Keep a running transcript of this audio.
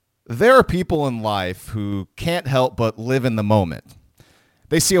There are people in life who can't help but live in the moment.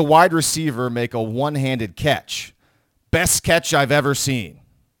 They see a wide receiver make a one-handed catch. Best catch I've ever seen.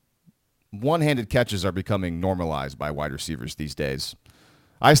 One-handed catches are becoming normalized by wide receivers these days.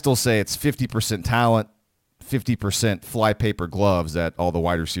 I still say it's 50% talent, 50% flypaper gloves that all the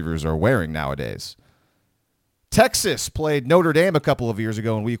wide receivers are wearing nowadays. Texas played Notre Dame a couple of years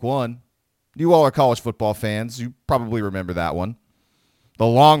ago in week 1. You all are college football fans. You probably remember that one. The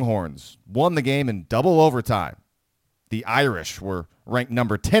Longhorns won the game in double overtime. The Irish were ranked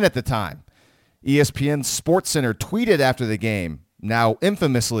number 10 at the time. ESPN SportsCenter tweeted after the game, now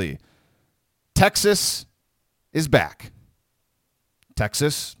infamously, Texas is back.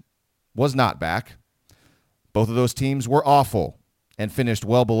 Texas was not back. Both of those teams were awful and finished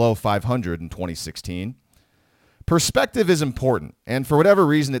well below 500 in 2016. Perspective is important, and for whatever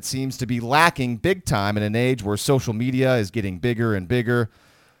reason, it seems to be lacking big time in an age where social media is getting bigger and bigger.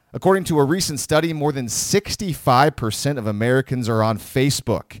 According to a recent study, more than 65% of Americans are on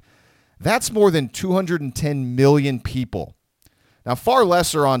Facebook. That's more than 210 million people. Now, far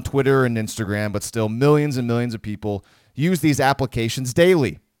less are on Twitter and Instagram, but still millions and millions of people use these applications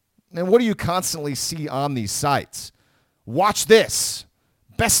daily. And what do you constantly see on these sites? Watch this.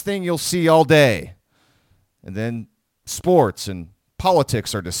 Best thing you'll see all day. And then sports and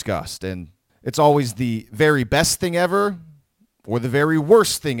politics are discussed. And it's always the very best thing ever or the very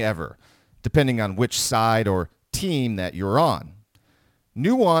worst thing ever, depending on which side or team that you're on.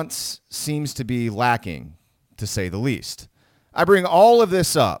 Nuance seems to be lacking, to say the least. I bring all of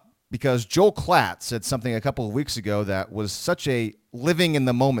this up because Joel Klatt said something a couple of weeks ago that was such a living in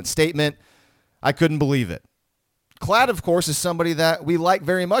the moment statement, I couldn't believe it. Klatt, of course, is somebody that we like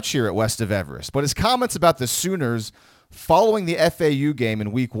very much here at West of Everest, but his comments about the Sooners following the FAU game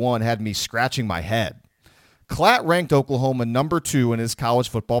in week 1 had me scratching my head. Klatt ranked Oklahoma number 2 in his college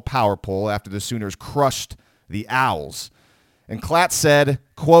football power poll after the Sooners crushed the Owls. And Klatt said,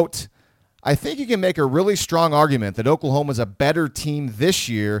 quote, I think you can make a really strong argument that Oklahoma's a better team this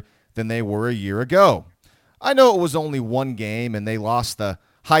year than they were a year ago. I know it was only one game and they lost the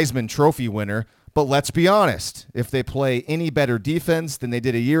Heisman Trophy winner, but let's be honest, if they play any better defense than they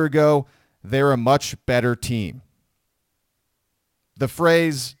did a year ago, they're a much better team. The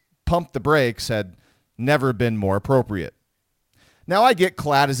phrase, pump the brakes, had never been more appropriate. Now, I get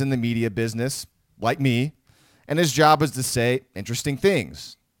Klatt is in the media business, like me, and his job is to say interesting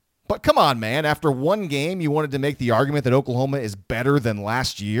things. But come on, man, after one game, you wanted to make the argument that Oklahoma is better than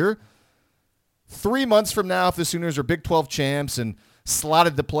last year? 3 months from now, if the Sooners are Big 12 champs and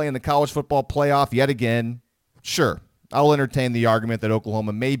slotted to play in the college football playoff yet again, sure, I'll entertain the argument that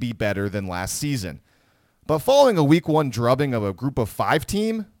Oklahoma may be better than last season. But following a week 1 drubbing of a group of 5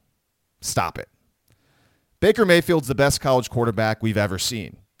 team, stop it. Baker Mayfield's the best college quarterback we've ever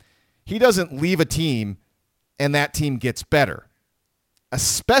seen. He doesn't leave a team and that team gets better,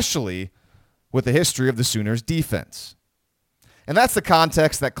 especially with the history of the Sooners defense. And that's the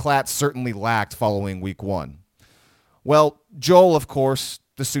context that Klatt certainly lacked following week 1. Well, Joel, of course,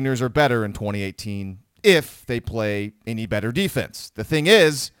 the Sooners are better in 2018 if they play any better defense. The thing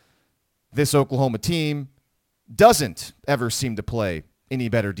is, this Oklahoma team doesn't ever seem to play any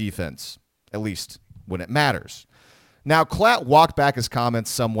better defense, at least when it matters. Now, Klatt walked back his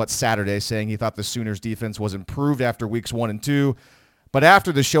comments somewhat Saturday, saying he thought the Sooners defense was improved after weeks 1 and 2, but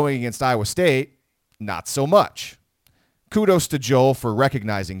after the showing against Iowa State, not so much. Kudos to Joel for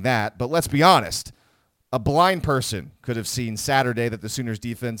recognizing that, but let's be honest. A blind person could have seen Saturday that the Sooners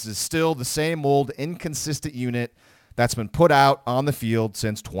defense is still the same old inconsistent unit that's been put out on the field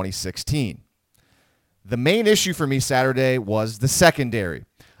since 2016. The main issue for me Saturday was the secondary,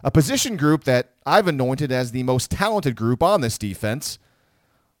 a position group that I've anointed as the most talented group on this defense.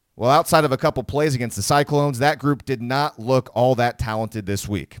 Well, outside of a couple plays against the Cyclones, that group did not look all that talented this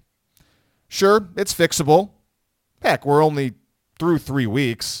week. Sure, it's fixable. Heck, we're only through 3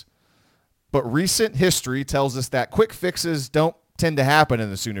 weeks. But recent history tells us that quick fixes don't tend to happen in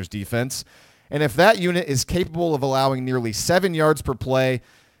the Sooners defense. And if that unit is capable of allowing nearly 7 yards per play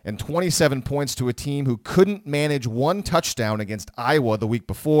and 27 points to a team who couldn't manage 1 touchdown against Iowa the week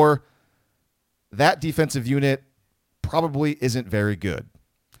before, that defensive unit probably isn't very good.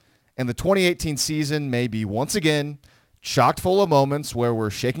 And the 2018 season may be once again chock full of moments where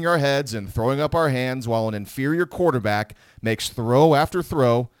we're shaking our heads and throwing up our hands while an inferior quarterback makes throw after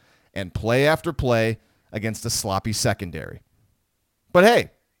throw and play after play against a sloppy secondary. But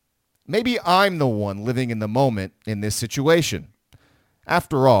hey, maybe I'm the one living in the moment in this situation.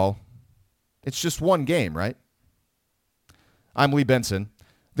 After all, it's just one game, right? I'm Lee Benson.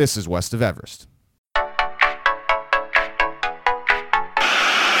 This is West of Everest.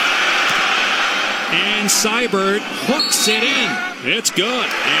 And Seibert hooks it in. It's good.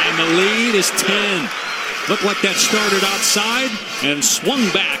 And the lead is 10. Looked like that started outside and swung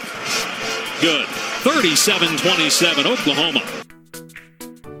back. Good. 37-27, Oklahoma.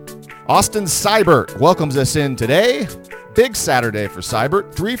 Austin Seibert welcomes us in today. Big Saturday for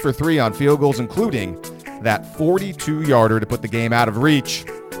Seibert. 3 for 3 on field goals, including that 42-yarder to put the game out of reach.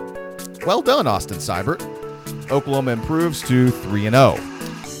 Well done, Austin Seibert. Oklahoma improves to 3-0.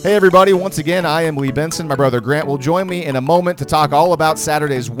 Hey, everybody. Once again, I am Lee Benson. My brother Grant will join me in a moment to talk all about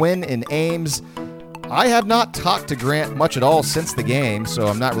Saturday's win in Ames. I have not talked to Grant much at all since the game, so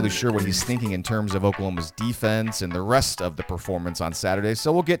I'm not really sure what he's thinking in terms of Oklahoma's defense and the rest of the performance on Saturday,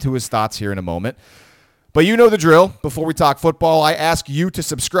 so we'll get to his thoughts here in a moment. But you know the drill. Before we talk football, I ask you to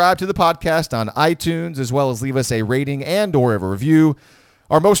subscribe to the podcast on iTunes, as well as leave us a rating and or a review.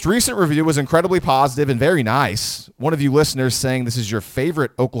 Our most recent review was incredibly positive and very nice. One of you listeners saying this is your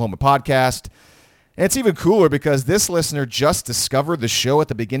favorite Oklahoma podcast. And it's even cooler because this listener just discovered the show at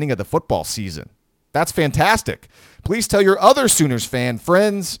the beginning of the football season. That's fantastic. Please tell your other Sooners fan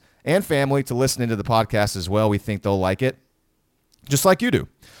friends and family to listen into the podcast as well. We think they'll like it, just like you do.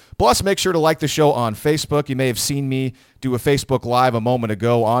 Plus, make sure to like the show on Facebook. You may have seen me do a Facebook Live a moment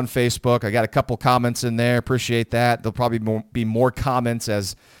ago on Facebook. I got a couple comments in there. Appreciate that. There'll probably be more comments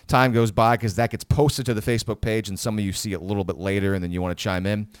as time goes by because that gets posted to the Facebook page, and some of you see it a little bit later, and then you want to chime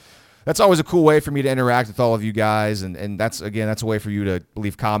in. That's always a cool way for me to interact with all of you guys, and that's a way for you to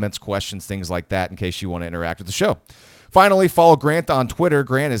leave comments, questions, things like that in case you want to interact with the show. Finally, follow Grant on Twitter.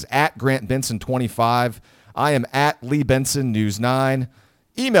 Grant is at GrantBenson25. I am at Lee Benson News 9.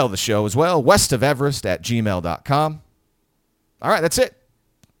 Email the show as well, westoferest@gmail.com. All right, that's it.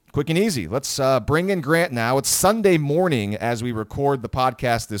 Quick and easy. Let's bring in Grant now. It's Sunday morning as we record the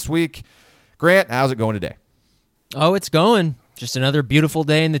podcast this week. Grant, how's it going today? Oh, it's going. Just another beautiful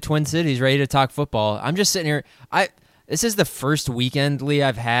day in the Twin Cities, ready to talk football. I'm just sitting here. This is the first weekend, Lee,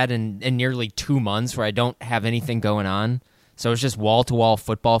 I've had in nearly 2 months where I don't have anything going on. So it's just wall-to-wall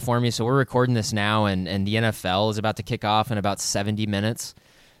football for me. So we're recording this now, and the NFL is about to kick off in about 70 minutes.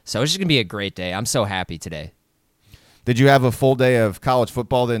 So it's just going to be a great day. I'm so happy today. Did you have a full day of college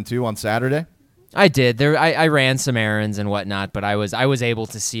football then, too, on Saturday? I did. I ran some errands and whatnot, but I was able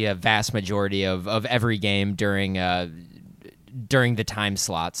to see a vast majority of every game during the time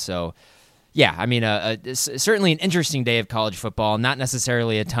slot. So, yeah, I mean, certainly an interesting day of college football. Not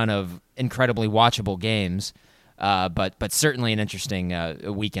necessarily a ton of incredibly watchable games, but certainly an interesting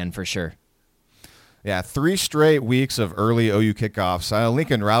weekend for sure. Yeah, 3 straight weeks of early OU kickoffs.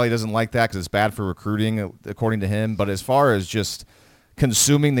 Lincoln Riley doesn't like that because it's bad for recruiting, according to him. But as far as just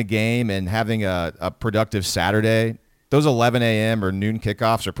consuming the game and having a productive Saturday, those 11 a.m. or noon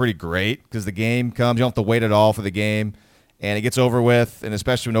kickoffs are pretty great because the game comes. You don't have to wait at all for the game, and it gets over with. And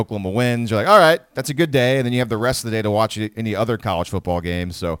especially when Oklahoma wins, you're like, all right, that's a good day. And then you have the rest of the day to watch any other college football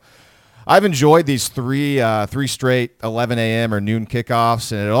games. So I've enjoyed these three straight 11 a.m. or noon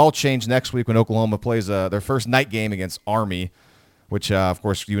kickoffs, and it'll all change next week when Oklahoma plays their first night game against Army, which, of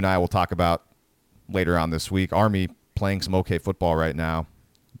course, you and I will talk about later on this week. Army playing some okay football right now.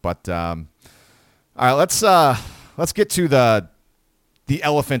 But, all right, let's get to the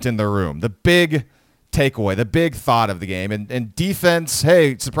elephant in the room, the big takeaway, the big thought of the game. And defense,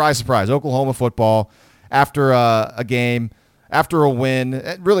 hey, surprise, surprise, Oklahoma football after a game, after a win,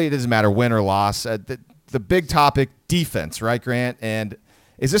 it doesn't matter win or loss. The big topic, defense, right, Grant? And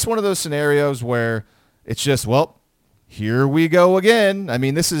is this one of those scenarios where it's just, well, here we go again? I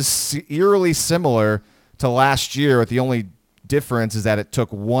mean, this is eerily similar to last year, with the only difference is that it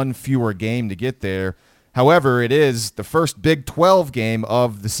took one fewer game to get there. However, it is the first Big 12 game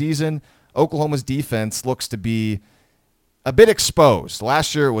of the season. Oklahoma's defense looks to be a bit exposed.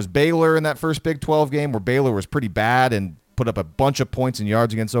 Last year it was Baylor in that first Big 12 game where Baylor was pretty bad and put up a bunch of points and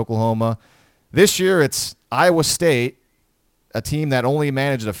yards against Oklahoma. This year it's Iowa State, a team that only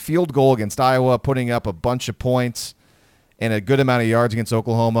managed a field goal against Iowa, putting up a bunch of points and a good amount of yards against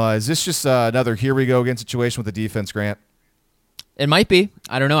Oklahoma. Is this just another here we go again situation with the defense, Grant? It might be.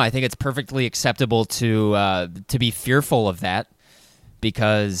 I don't know. I think it's perfectly acceptable to be fearful of that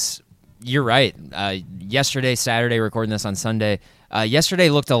because you're right. Yesterday, Saturday, recording this on Sunday, yesterday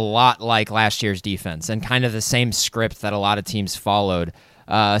looked a lot like last year's defense and kind of the same script that a lot of teams followed.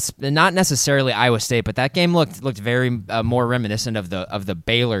 Not necessarily Iowa State, but that game looked very more reminiscent of the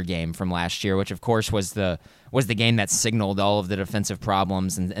Baylor game from last year, which of course was the game that signaled all of the defensive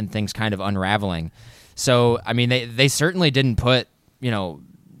problems and things kind of unraveling. So I mean, they certainly didn't put a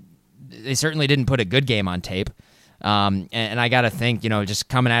good game on tape. And I got to think, just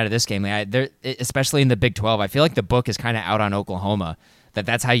coming out of this game, especially in the Big 12, I feel like the book is kind of out on Oklahoma.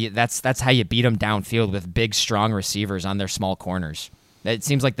 That's how you beat them downfield with big, strong receivers on their small corners. It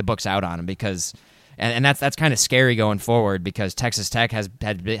seems like the book's out on them because, and that's kind of scary going forward because Texas Tech has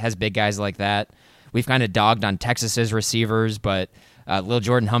big guys like that. We've kind of dogged on Texas's receivers, but Lil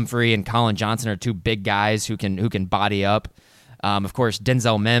Jordan Humphrey and Colin Johnson are two big guys who can body up. Of course,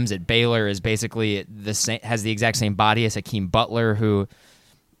 Denzel Mims at Baylor is basically has the exact same body as Hakeem Butler, who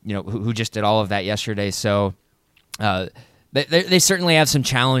just did all of that yesterday. So they certainly have some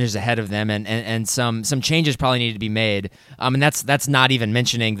challenges ahead of them, and some changes probably need to be made. And that's not even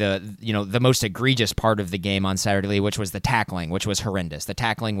mentioning the most egregious part of the game on Saturday, which was the tackling, which was horrendous. The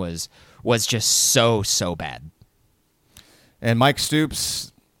tackling was just so bad. And Mike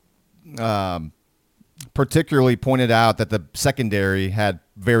Stoops particularly pointed out that the secondary had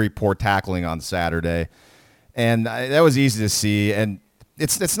very poor tackling on Saturday, and that was easy to see. And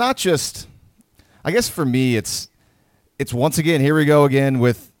it's not just, I guess for me, it's once again, here we go again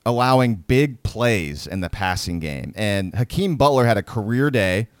with allowing big plays in the passing game. And Hakeem Butler had a career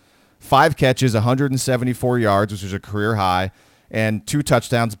day, 5 catches, 174 yards, which was a career high, and 2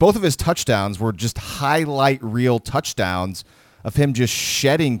 touchdowns. Both of his touchdowns were just highlight reel touchdowns of him just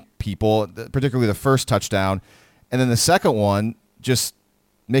shedding people, particularly the first touchdown. And then the second one, just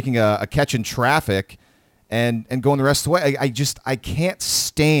making a catch in traffic and going the rest of the way. I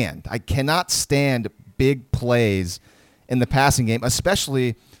cannot stand big plays in the passing game,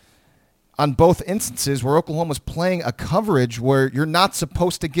 especially on both instances where Oklahoma was playing a coverage where you're not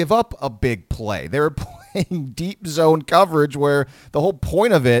supposed to give up a big play. They were playing deep zone coverage where the whole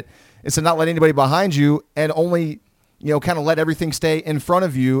point of it is to not let anybody behind you and only, kind of let everything stay in front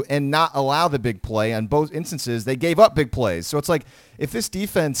of you and not allow the big play. On both instances, they gave up big plays. So it's like if this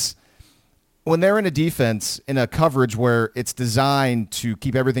defense, when they're in a defense in a coverage where it's designed to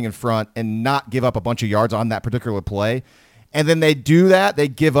keep everything in front and not give up a bunch of yards on that particular play, and then they do that, they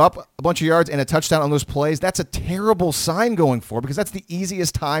give up a bunch of yards and a touchdown on those plays, that's a terrible sign going forward because that's the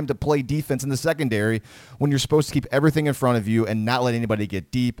easiest time to play defense in the secondary when you're supposed to keep everything in front of you and not let anybody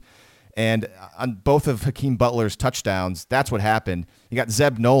get deep. And on both of Hakeem Butler's touchdowns, that's what happened. You got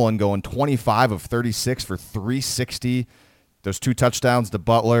Zeb Nolan going 25 of 36 for 360. Those 2 touchdowns to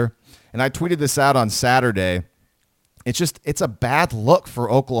Butler. And I tweeted this out on Saturday. It's a bad look for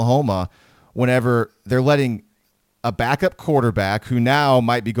Oklahoma whenever they're letting a backup quarterback who now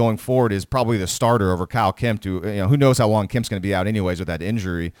might be going forward is probably the starter over Kyle Kemp. Who knows how long Kemp's going to be out anyways with that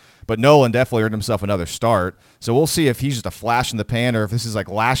injury. But Nolan definitely earned himself another start. So we'll see if he's just a flash in the pan or if this is like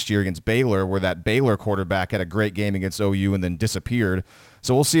last year against Baylor where that Baylor quarterback had a great game against OU and then disappeared.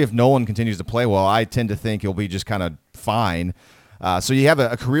 So we'll see if Nolan continues to play well. I tend to think he'll be just kind of fine. So you have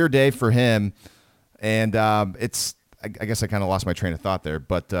a career day for him. And I guess I kind of lost my train of thought there.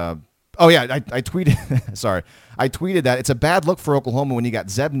 But I tweeted sorry. I tweeted that it's a bad look for Oklahoma when you got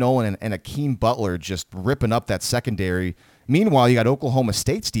Zeb Nolan and Hakeem Butler just ripping up that secondary. Meanwhile, you got Oklahoma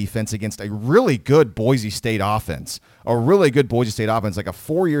State's defense against a really good Boise State offense. A really good Boise State offense, like a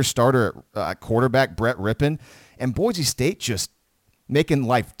 4-year starter at quarterback, Brett Rippon. And Boise State just making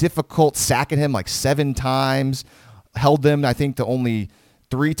life difficult, sacking him like 7 times, held them, I think, to only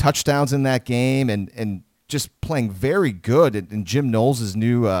 3 touchdowns in that game, and just playing very good. And Jim Knowles is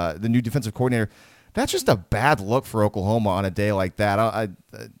the new defensive coordinator. That's just a bad look for Oklahoma on a day like that. I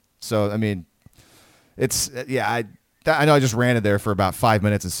know I just ranted there for about 5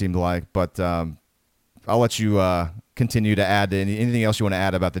 minutes, it seemed like, but I'll let you continue to add anything else you want to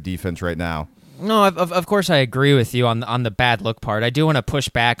add about the defense right now. No, of course I agree with you on the bad look part. I do want to push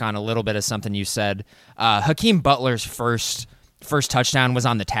back on a little bit of something you said. Hakeem Butler's first touchdown was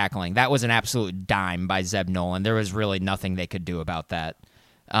on the tackling. That was an absolute dime by Zeb Nolan. There was really nothing they could do about that.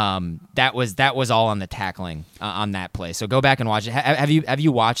 That was all on the tackling on that play. So go back and watch it. Have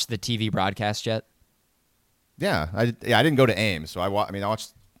you watched the TV broadcast yet? Yeah, I didn't go to Ames, so I've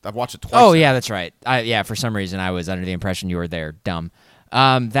watched it twice. Oh, yeah, that's right. For some reason I was under the impression you were there. Dumb.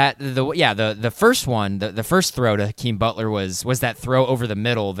 The first one, the first throw to Hakeem Butler was that throw over the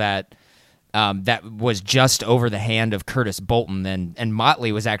middle that was just over the hand of Curtis Bolton, and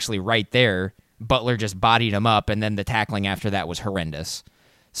Motley was actually right there. Butler just bodied him up, and then the tackling after that was horrendous.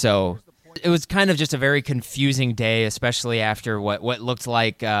 So it was kind of just a very confusing day, especially after what looked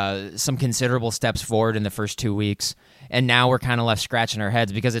like some considerable steps forward in the first 2 weeks. And now we're kind of left scratching our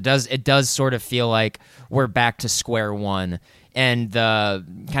heads because it does sort of feel like we're back to square one. And the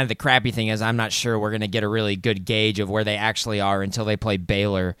kind of the crappy thing is I'm not sure we're going to get a really good gauge of where they actually are until they play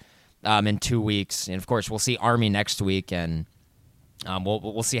Baylor in 2 weeks. And, of course, we'll see Army next week, and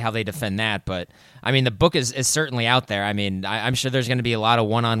we'll see how they defend that. But, I mean, the book is certainly out there. I mean, I'm sure there's going to be a lot of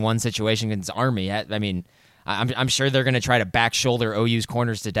one-on-one situation against Army. I mean, I'm sure they're going to try to back shoulder OU's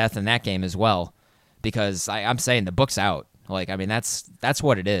corners to death in that game as well, because I'm saying the book's out. Like, I mean, that's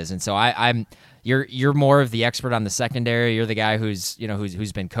what it is. And so you're more of the expert on the secondary. You're the guy who's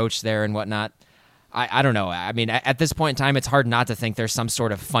been coached there and whatnot. I don't know. I mean, at this point in time, it's hard not to think there's some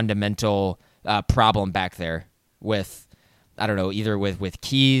sort of fundamental problem back there with, I don't know, either with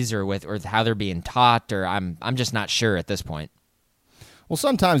keys or how they're being taught, or I'm just not sure at this point. Well,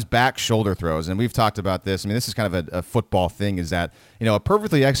 sometimes back shoulder throws, and we've talked about this. I mean, this is kind of a football thing, is that, a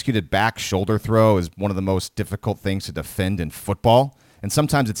perfectly executed back shoulder throw is one of the most difficult things to defend in football, and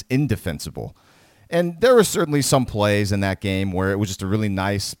sometimes it's indefensible. And there were certainly some plays in that game where it was just a really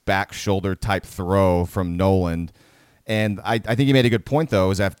nice back shoulder type throw from Noland. And I think you made a good point, though,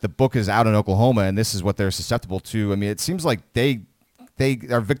 is that the book is out in Oklahoma, and this is what they're susceptible to. I mean, it seems like they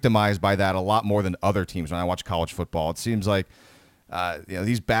are victimized by that a lot more than other teams when I watch college football. It seems like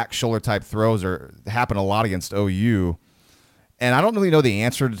these back shoulder type throws happen a lot against OU, and I don't really know the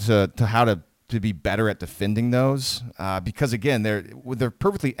answer to how to be better at defending those because again they're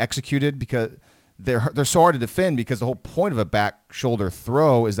perfectly executed because they're so hard to defend, because the whole point of a back shoulder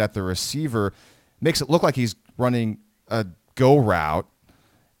throw is that the receiver makes it look like he's running a go route,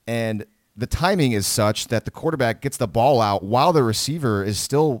 and the timing is such that the quarterback gets the ball out while the receiver is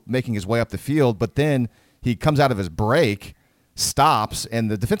still making his way up the field, but then he comes out of his break, stops,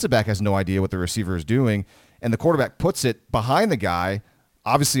 and the defensive back has no idea what the receiver is doing, and the quarterback puts it behind the guy,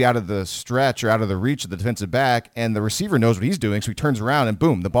 obviously out of the stretch or out of the reach of the defensive back, and the receiver knows what he's doing, so he turns around and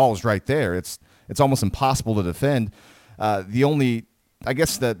boom, the ball is right there. It's almost impossible to defend. The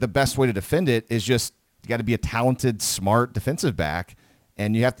best way to defend it is just you got to be a talented, smart defensive back,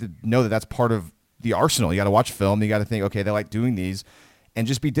 and you have to know that that's part of the arsenal. You got to watch film. You got to think, okay, they like doing these, and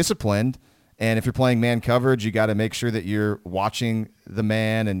just be disciplined. And if you're playing man coverage, you got to make sure that you're watching the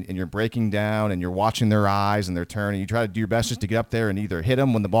man and you're breaking down and you're watching their eyes and their turn, and you try to do your best just to get up there and either hit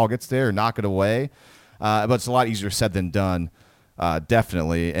them when the ball gets there or knock it away. But it's a lot easier said than done,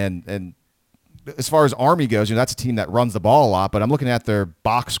 definitely. And as far as Army goes, that's a team that runs the ball a lot, but I'm looking at their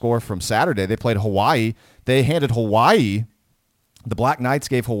box score from Saturday. They played Hawaii. They handed Hawaii, the Black Knights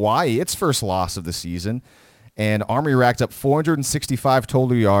gave Hawaii its first loss of the season, and Army racked up 465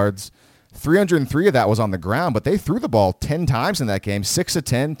 total yards. 303 of that was on the ground, but they threw the ball 10 times in that game, 6 of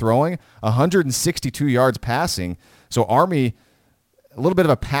 10 throwing, 162 yards passing. So Army, a little bit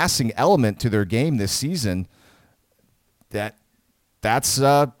of a passing element to their game this season. That's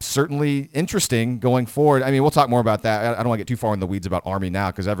certainly interesting going forward. I mean, we'll talk more about that. I don't want to get too far in the weeds about Army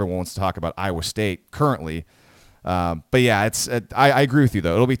now because everyone wants to talk about Iowa State currently. But yeah, I agree with you,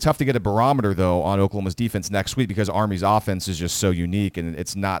 though. It'll be tough to get a barometer, though, on Oklahoma's defense next week because Army's offense is just so unique, and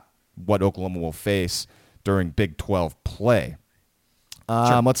it's not what Oklahoma will face during Big 12 play.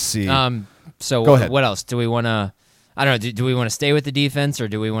 Sure. Let's see. So Go ahead. What else? Do we want to – I don't know. Do we want to stay with the defense, or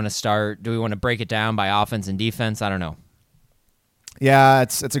do we want to break it down by offense and defense? I don't know. Yeah,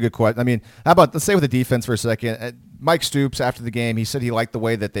 it's a good question. I mean, let's stay with the defense for a second. Mike Stoops, after the game, he said he liked the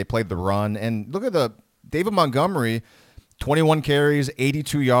way that they played the run. And look at David Montgomery, 21 carries,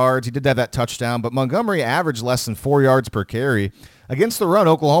 82 yards. He did have that touchdown, but Montgomery averaged less than 4 yards per carry. Against the run,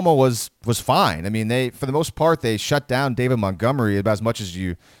 Oklahoma was fine. I mean, for the most part, they shut down David Montgomery about as much as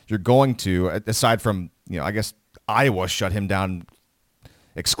you're going to, aside from, I guess Iowa shut him down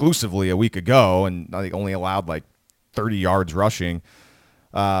exclusively a week ago, and I think only allowed like 30 yards rushing.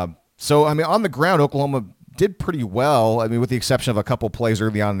 So, I mean, on the ground, Oklahoma did pretty well. I mean, with the exception of a couple plays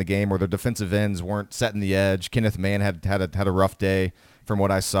early on in the game where their defensive ends weren't setting the edge. Kenneth Mann had a rough day from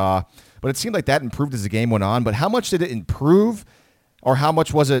what I saw. But it seemed like that improved as the game went on. But how much did it improve? Or how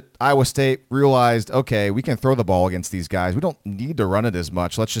much was it Iowa State realized, okay, we can throw the ball against these guys. We don't need to run it as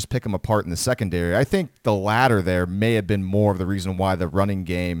much. Let's just pick them apart in the secondary. I think the latter there may have been more of the reason why the running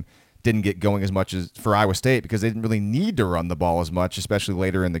game didn't get going as much as for Iowa State, because they didn't really need to run the ball as much, especially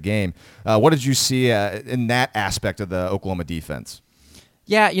later in the game. What did you see in that aspect of the Oklahoma defense?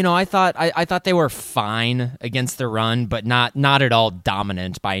 Yeah, I thought they were fine against the run, but not at all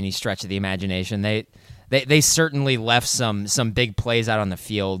dominant by any stretch of the imagination. They certainly left some big plays out on the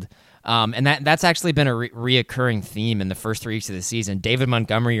field. And that's actually been a reoccurring theme in the first 3 weeks of the season. David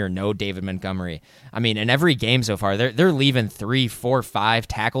Montgomery or no David Montgomery. I mean, in every game so far, they're leaving 3, 4, 5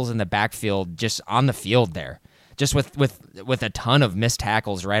 tackles in the backfield just on the field there, just with a ton of missed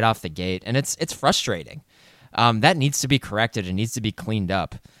tackles right off the gate, and it's frustrating. That needs to be corrected and needs to be cleaned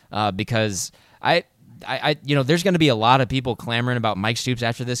up because there's going to be a lot of people clamoring about Mike Stoops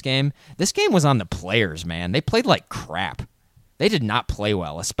after this game. This game was on the players, man. They played like crap. They did not play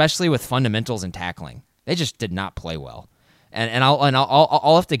well, especially with fundamentals and tackling. They just did not play well. And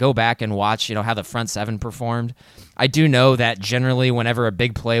I'll have to go back and watch, how the front seven performed. I do know that generally whenever a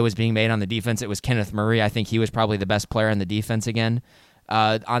big play was being made on the defense, it was Kenneth Murray. I think he was probably the best player on the defense again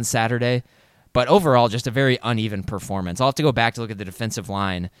on Saturday. But overall, just a very uneven performance. I'll have to go back to look at the defensive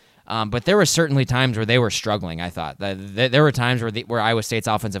line. But there were certainly times where they were struggling, I thought. There were times where Iowa State's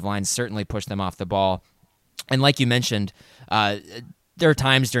offensive line certainly pushed them off the ball. And like you mentioned, there are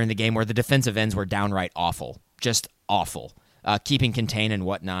times during the game where the defensive ends were downright awful, just awful, keeping contained and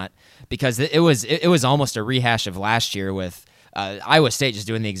whatnot, because it was almost a rehash of last year with Iowa State just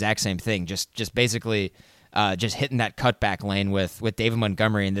doing the exact same thing, just basically just hitting that cutback lane with David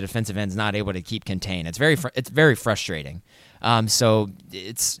Montgomery, and the defensive end's not able to keep contained. It's very frustrating. So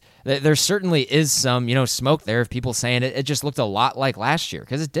there certainly is some smoke there of people saying it just looked a lot like last year,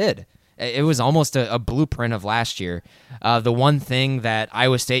 because it did. It was almost a blueprint of last year. The one thing that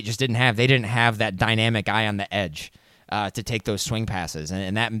Iowa State just didn't have, they didn't have that dynamic guy on the edge to take those swing passes,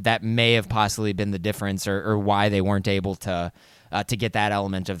 and that may have possibly been the difference or why they weren't able to get that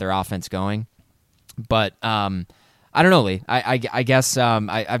element of their offense going. But I don't know, Lee. I guess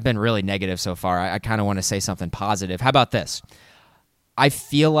I've been really negative so far. I kind of want to say something positive. How about this? I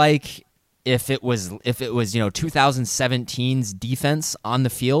feel like if it was 2017's defense on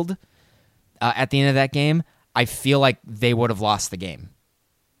the field at the end of that game, I feel like they would have lost the game.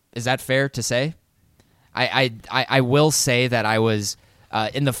 Is that fair to say? I will say that I was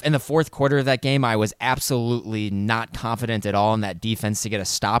in the fourth quarter of that game, I was absolutely not confident at all in that defense to get a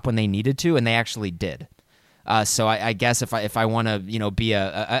stop when they needed to, and they actually did. So I guess if I want to be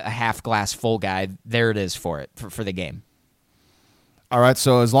a half glass full guy, there it is for the game. All right.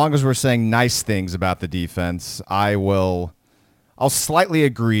 So as long as we're saying nice things about the defense, I'll slightly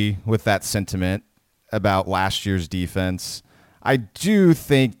agree with that sentiment about last year's defense. I do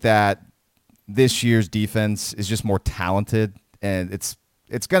think that this year's defense is just more talented, and it's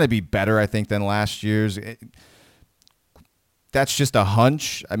going to be better, I think, than last year's. That's just a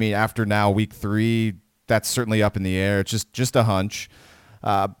hunch. I mean, after now week 3, that's certainly up in the air. It's just a hunch.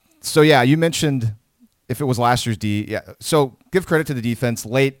 So yeah, you mentioned if it was last year's D. Yeah. So give credit to the defense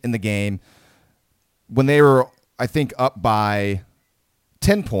late in the game when they were, I think, up by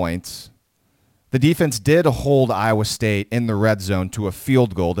 10 points. The defense did hold Iowa State in the red zone to a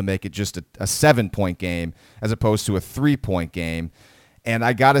field goal to make it just a 7-point game as opposed to a 3-point game. And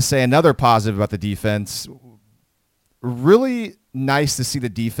I got to say another positive about the defense, really nice to see the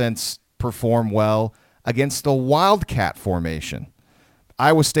defense perform well against the Wildcat formation.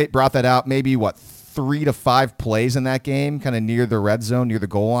 Iowa State brought that out maybe, 3 to 5 plays in that game, kind of near the red zone, near the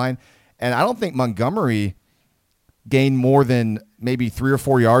goal line. And I don't think Montgomery gained more than maybe 3 or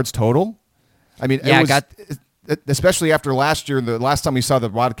 4 yards total. I mean, yeah, especially after last year, the last time we saw the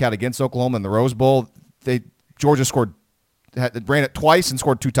Wildcat against Oklahoma in the Rose Bowl, Georgia ran it twice and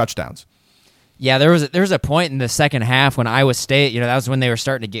scored 2 touchdowns. Yeah, there was a point in the second half when Iowa State, that was when they were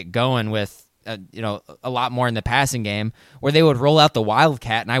starting to get going with, a lot more in the passing game, where they would roll out the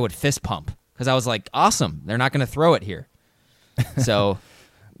Wildcat and I would fist pump because I was like, awesome, they're not going to throw it here. So.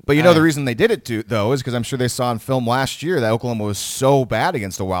 But the reason they did it, though, is because I'm sure they saw on film last year that Oklahoma was so bad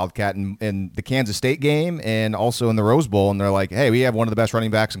against the Wildcat in the Kansas State game and also in the Rose Bowl, and they're like, hey, we have one of the best running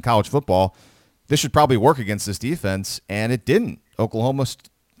backs in college football. This should probably work against this defense, and it didn't. Oklahoma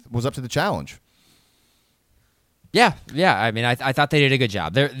was up to the challenge. Yeah. I mean, I thought they did a good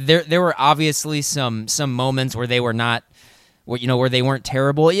job. There were obviously some moments where they were not, where they weren't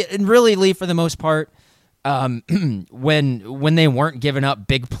terrible, and really, Lee, for the most part. When they weren't giving up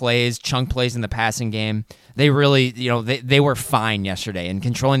big plays, chunk plays in the passing game, they really, they were fine yesterday in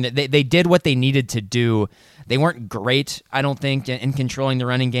controlling they did what they needed to do. They weren't great, I don't think, in controlling the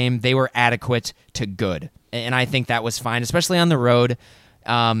running game. They were adequate to good, and I think that was fine, especially on the road.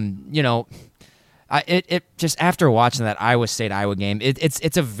 It just after watching that Iowa State-Iowa game,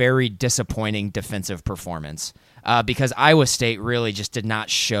 it's a very disappointing defensive performance because Iowa State really just did not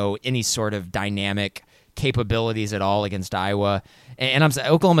show any sort of dynamic capabilities at all against Iowa, and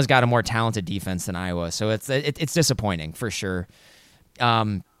Oklahoma's got a more talented defense than Iowa, so it's disappointing for sure.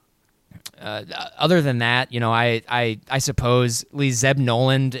 Other than that, I suppose Zeb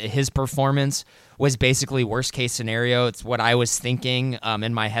Noland, his performance was basically worst case scenario. It's what I was thinking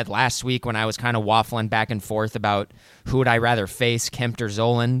in my head last week when I was kind of waffling back and forth about who would I rather face, Kempt or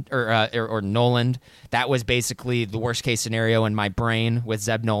Zoland or Noland. That was basically the worst case scenario in my brain with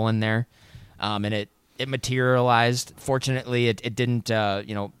Zeb Noland there, and it materialized. Fortunately, it didn't. A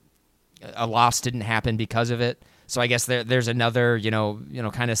loss didn't happen because of it. So I guess there's another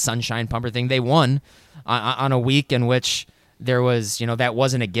kind of sunshine pumper thing. They won on a week in which there was, that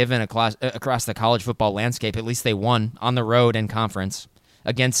wasn't a given across the college football landscape. At least they won on the road in conference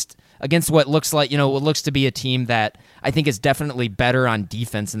against what looks like, what looks to be a team that I think is definitely better on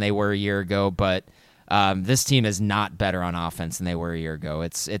defense than they were a year ago, but this team is not better on offense than they were a year ago.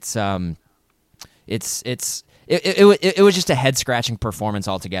 It was just a head scratching performance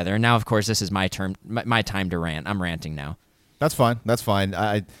altogether. And now, of course, this is my time to rant. I'm ranting now. That's fine.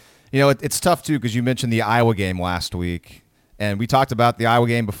 It's tough too because you mentioned the Iowa game last week, and we talked about the Iowa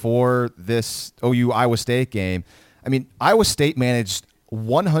game before this OU Iowa State game. I mean, Iowa State managed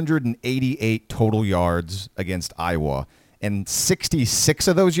 188 total yards against Iowa, and 66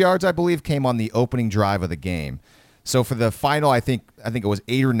 of those yards, I believe, came on the opening drive of the game. So for the final, I think it was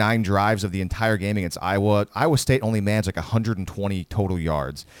 8 or 9 drives of the entire game against Iowa. Iowa State only managed like 120 total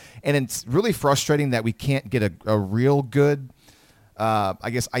yards, and it's really frustrating that we can't get a real good,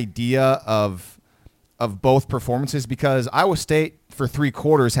 idea of both performances because Iowa State for 3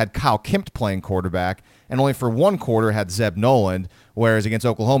 quarters had Kyle Kempt playing quarterback, and only for 1 quarter had Zeb Noland. Whereas against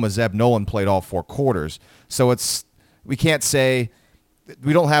Oklahoma, Zeb Noland played all 4 quarters. So we can't say.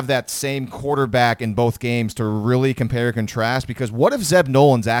 We don't have that same quarterback in both games to really compare and contrast because what if Zeb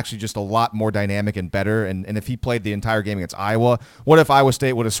Noland's actually just a lot more dynamic and better and if he played the entire game against Iowa, what if Iowa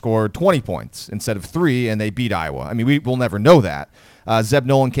State would have scored 20 points instead of 3 and they beat Iowa? I mean, we'll never know that. Zeb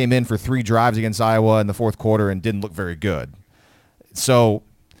Noland came in for 3 drives against Iowa in the 4th quarter and didn't look very good. So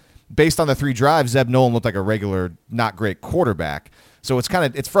based on the 3 drives, Zeb Noland looked like a regular, not great quarterback. So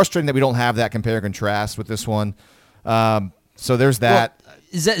it's frustrating that we don't have that compare and contrast with this one. So there's that. Well,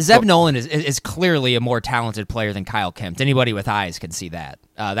 Zeb Noland is clearly a more talented player than Kyle Kempt. Anybody with eyes can see that.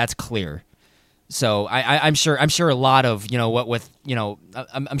 That's clear. So I'm sure a lot of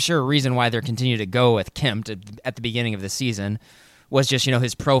I'm sure a reason why they're continuing to go with Kempt at the beginning of the season was just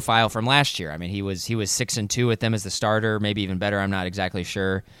his profile from last year. I mean he was 6-2 with them as the starter, maybe even better. I'm not exactly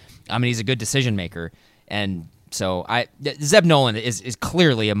sure. I mean he's a good decision maker, and so Zeb Noland is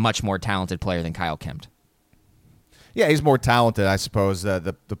clearly a much more talented player than Kyle Kempt. Yeah, he's more talented, I suppose.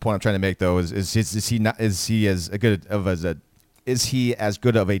 The point I'm trying to make though is he as good of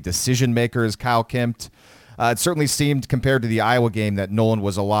a decision maker as Kyle Kempt? It certainly seemed compared to the Iowa game that Noland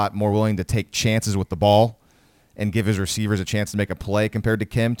was a lot more willing to take chances with the ball and give his receivers a chance to make a play compared to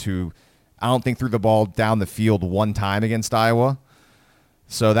Kempt, who I don't think threw the ball down the field 1 time against Iowa.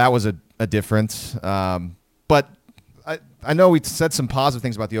 So that was a difference. But I know we said some positive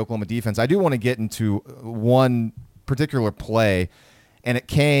things about the Oklahoma defense. I do want to get into one particular play, and it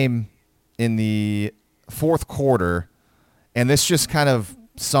came in the 4th quarter, and this just kind of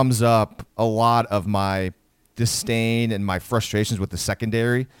sums up a lot of my disdain and my frustrations with the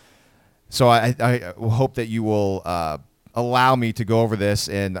secondary. So I hope that you will allow me to go over this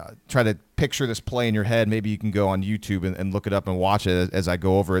and try to picture this play in your head. Maybe you can go on YouTube and look it up and watch it as I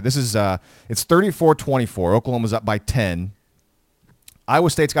go over it. This is it's 34-24. Oklahoma's up by 10. Iowa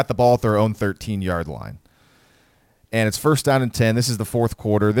State's got the ball at their own 13-yard line. And it's 1st down and 10. This is the 4th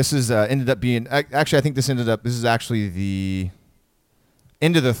quarter. This is ended up being actually I think this is actually the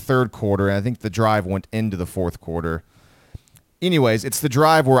end of the 3rd quarter, and I think the drive went into the 4th quarter. Anyways, it's the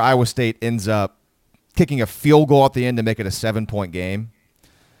drive where Iowa State ends up kicking a field goal at the end to make it a 7-point game.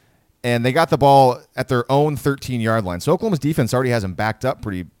 And they got the ball at their own 13-yard line. So Oklahoma's defense already has them backed up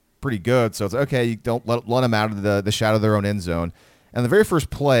pretty good. So it's okay, you don't let them out of the shadow of their own end zone. And the very first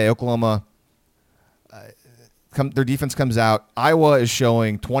play, Oklahoma their defense comes out. Iowa is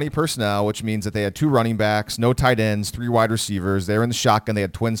showing 20 personnel, which means that they had 2 running backs, no tight ends, 3 wide receivers. They were in the shotgun. They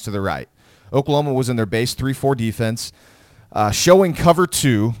had twins to the right. Oklahoma was in their base 3-4 defense, showing cover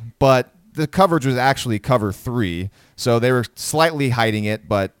 2, but the coverage was actually cover 3. So they were slightly hiding it,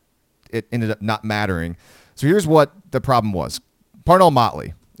 but it ended up not mattering. So here's what the problem was. Parnell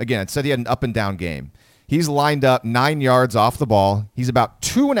Motley, again, it said he had an up and down game. He's lined up 9 yards off the ball. He's about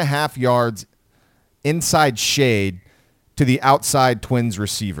 2.5 yards inside shade to the outside Twins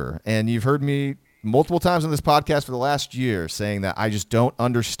receiver. And you've heard me multiple times on this podcast for the last year saying that I just don't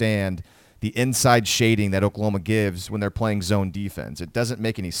understand the inside shading that Oklahoma gives when they're playing zone defense. It doesn't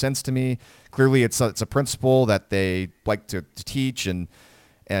make any sense to me. Clearly, it's a principle that they like to teach, and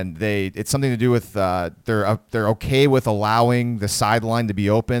it's something to do with they're okay with allowing the sideline to be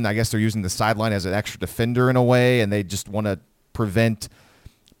open. I guess they're using the sideline as an extra defender in a way, and they just want to prevent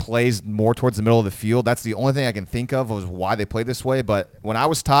plays more towards the middle of the field. That's the only thing I can think of was why they play this way. But when I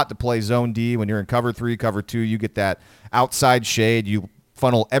was taught to play zone D, when you're in cover 3, cover 2, you get that outside shade. You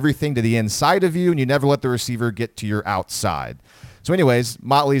funnel everything to the inside of you, and you never let the receiver get to your outside. So anyways,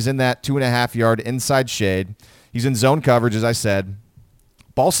 Motley's in that 2.5-yard inside shade. He's in zone coverage, as I said.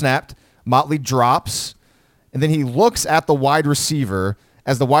 Ball snapped. Motley drops, and then he looks at the wide receiver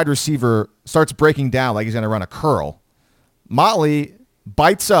as the wide receiver starts breaking down like he's going to run a curl. Motley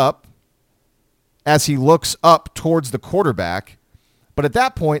bites up as he looks up towards the quarterback, but at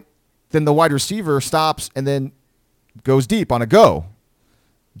that point, then the wide receiver stops and then goes deep on a go.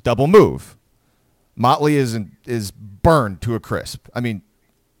 Double move. Motley is burned to a crisp. I mean,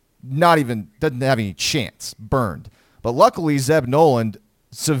 doesn't have any chance. Burned. But luckily, Zeb Noland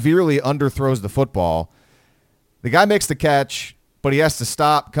severely underthrows the football. The guy makes the catch, but he has to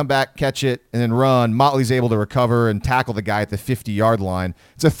stop, come back, catch it, and then run. Motley's able to recover and tackle the guy at the 50-yard line.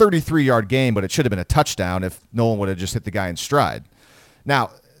 It's a 33-yard gain, but it should have been a touchdown if Noland would have just hit the guy in stride.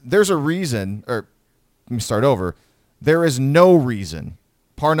 Now, there's a reason, or let me start over. There is no reason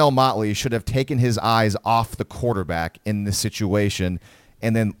Parnell Motley should have taken his eyes off the quarterback in this situation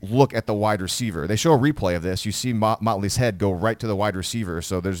and then look at the wide receiver. They show a replay of this. You see Motley's head go right to the wide receiver,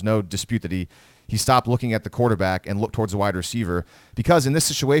 so there's no dispute that he stopped looking at the quarterback and looked towards the wide receiver, because in this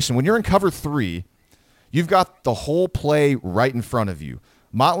situation, when you're in cover 3, you've got the whole play right in front of you.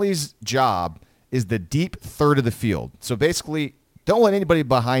 Motley's job is the deep third of the field. So basically, don't let anybody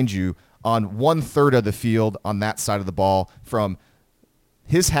behind you on 1/3 of the field on that side of the ball from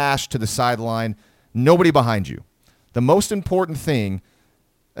his hash to the sideline. Nobody behind you. The most important thing,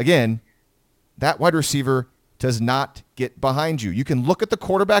 again, that wide receiver does not get behind you. You can look at the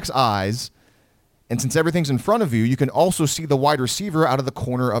quarterback's eyes, and since everything's in front of you, you can also see the wide receiver out of the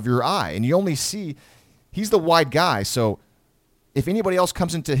corner of your eye. And you only see, he's the wide guy, so if anybody else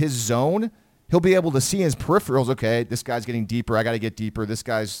comes into his zone, he'll be able to see his peripherals. Okay, this guy's getting deeper. I got to get deeper. This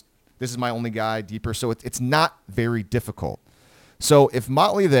is my only guy deeper. So it's not very difficult. So if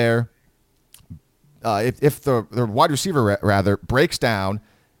Motley there, if the wide receiver rather breaks down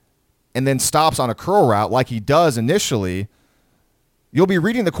and then stops on a curl route like he does initially, you'll be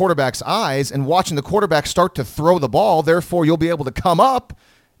reading the quarterback's eyes and watching the quarterback start to throw the ball. Therefore, you'll be able to come up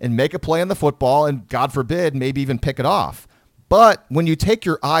and make a play on the football and, God forbid, maybe even pick it off. But when you take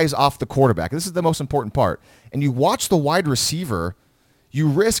your eyes off the quarterback, this is the most important part, and you watch the wide receiver, you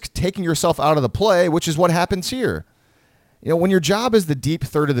risk taking yourself out of the play, which is what happens here. You know, when your job is the deep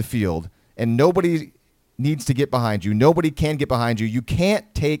third of the field and nobody needs to get behind you, nobody can get behind you, you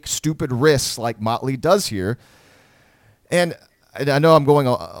can't take stupid risks like Motley does here. And I know I'm going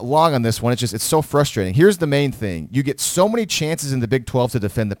along on this one. It's so frustrating. Here's the main thing. You get so many chances in the Big 12 to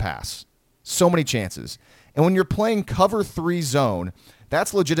defend the pass. So many chances. And when you're playing cover 3 zone,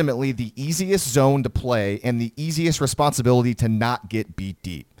 that's legitimately the easiest zone to play and the easiest responsibility to not get beat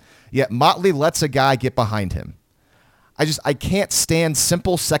deep. Yet Motley lets a guy get behind him. I can't stand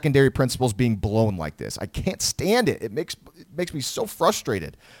simple secondary principles being blown like this. I can't stand it. It makes me so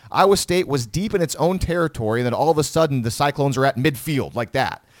frustrated. Iowa State was deep in its own territory, and then all of a sudden the Cyclones are at midfield like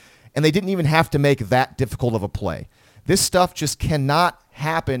that. And they didn't even have to make that difficult of a play. This stuff just cannot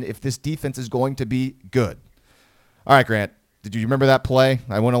happen if this defense is going to be good. All right, Grant, did you remember that play?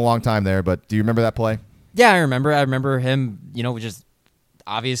 I went a long time there, but do you remember that play? Yeah, I remember. I remember him, just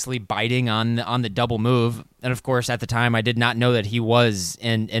obviously biting on the double move. And of course, at the time, I did not know that he was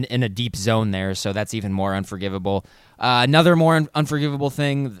in a deep zone there, so that's even more unforgivable. Another more unforgivable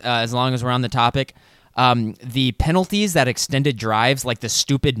thing, as long as we're on the topic, the penalties that extended drives, like the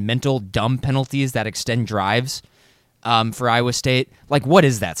stupid mental dumb penalties that extend drives for Iowa State, like what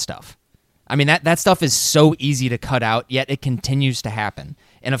is that stuff? I mean, that stuff is so easy to cut out, yet it continues to happen.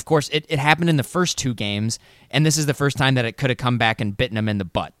 And of course, it happened in the first 2 games, and this is the first time that it could have come back and bitten them in the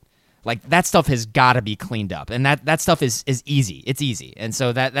butt. Like, that stuff has got to be cleaned up, and that stuff is easy. It's easy. And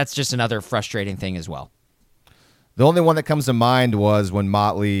so that's just another frustrating thing as well. The only one that comes to mind was when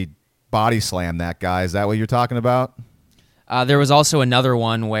Motley body slammed that guy. Is that what you're talking about? There was also another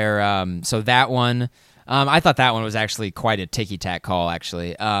one where, so that one, I thought that one was actually quite a ticky-tack call,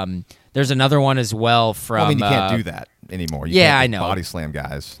 actually. There's another one as well from... Well, I mean, you can't do that anymore. You yeah, can't I know. Body slam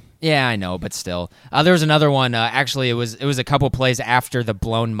guys. Yeah, I know, but still. There was another one. Actually, it was a couple plays after the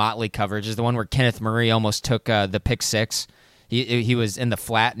blown Motley coverage. Is the one where Kenneth Murray almost took the pick 6. He was in the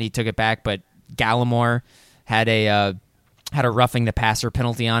flat and he took it back, but Gallimore had a roughing the passer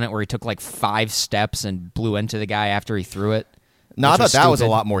penalty on it where he took like 5 steps and blew into the guy after he threw it. No, I thought that was a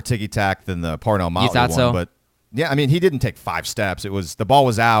lot more ticky-tack than the Parnell Motley you thought one. So? But yeah, I mean, he didn't take 5 steps. It was the ball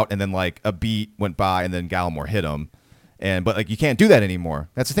was out and then like a beat went by and then Gallimore hit him. But like you can't do that anymore.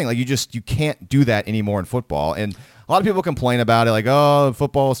 That's the thing. Like you can't do that anymore in football. And a lot of people complain about it, like, oh,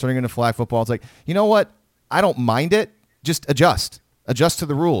 football is turning into flag football. It's like, you know what? I don't mind it. Just adjust to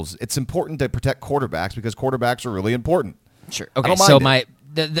the rules. It's important to protect quarterbacks because quarterbacks are really important. Sure. Okay. So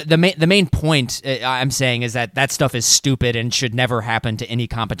the main point I'm saying is that stuff is stupid and should never happen to any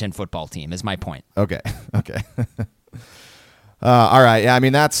competent football team. Is my point. Okay. All right. Yeah, I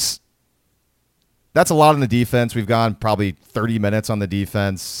mean that's a lot on the defense. We've gone probably 30 minutes on the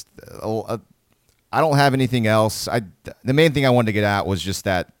defense. I don't have anything else. The main thing I wanted to get at was just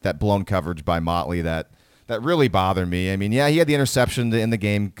that blown coverage by Motley that really bothered me. I mean, yeah, he had the interception in the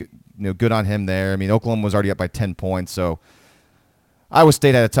game. Good on him there. I mean, Oklahoma was already up by 10 points, so Iowa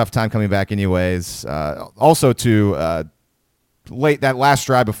State had a tough time coming back anyways. Also, late that last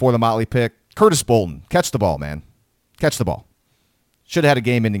drive before the Motley pick, Curtis Bolton, catch the ball, man. Catch the ball. Should have had a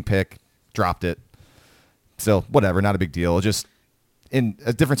game-ending pick, dropped it. Still, whatever, not a big deal. Just in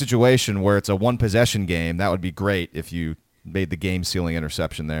a different situation where it's a one-possession game, that would be great if you made the game-sealing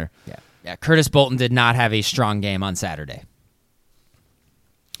interception there. Yeah. Curtis Bolton did not have a strong game on Saturday.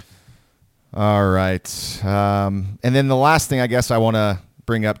 All right. And then the last thing I guess I want to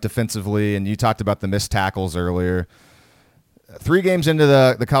bring up defensively, and you talked about the missed tackles earlier. 3 games into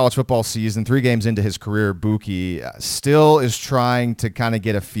the college football season, 3 games into his career, Buki still is trying to kind of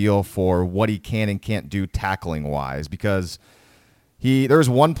get a feel for what he can and can't do tackling-wise, because there was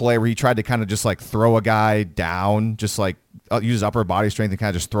one play where he tried to kind of just like throw a guy down, just like use his upper body strength and kind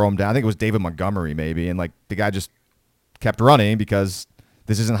of just throw him down. I think it was David Montgomery maybe, and like the guy just kept running because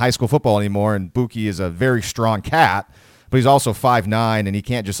this isn't high school football anymore, and Buki is a very strong cat, but he's also 5'9", and he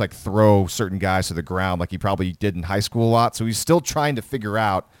can't just like throw certain guys to the ground like he probably did in high school a lot. So he's still trying to figure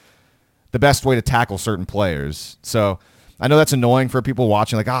out the best way to tackle certain players. So I know that's annoying for people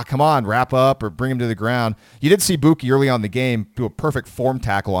watching, like, come on, wrap up or bring him to the ground. You did see Buki early on in the game do a perfect form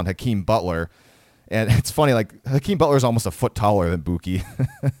tackle on Hakeem Butler. And it's funny, like Hakeem Butler is almost a foot taller than Buki.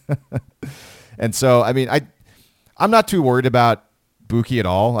 And so, I mean, I'm not too worried about Buki at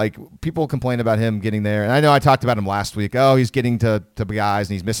all. Like, people complain about him getting there, and I know I talked about him last week. Oh, he's getting to guys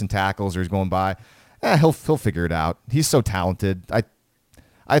and he's missing tackles or he's going by. He'll figure it out. He's so talented.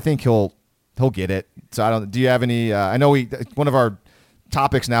 I think he'll get it. So do you have any? I know one of our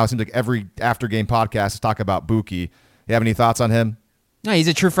topics now, it seems like every after game podcast is talk about Buki. You have any thoughts on him? No, he's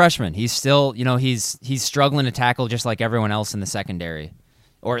a true freshman. He's still, he's struggling to tackle just like everyone else in the secondary.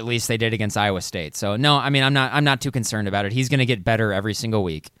 Or at least they did against Iowa State. So no, I mean, I'm not too concerned about it. He's going to get better every single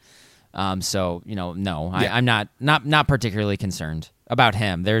week. No, yeah. I'm not particularly concerned about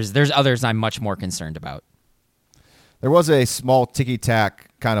him. There's others I'm much more concerned about. There was a small ticky-tack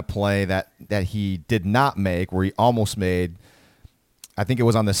kind of play that he did not make, where he almost made. I think it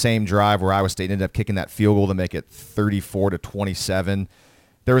was on the same drive where Iowa State ended up kicking that field goal to make it 34-27.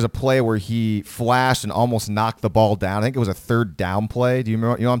 There was a play where he flashed and almost knocked the ball down. I think it was a third down play. Do you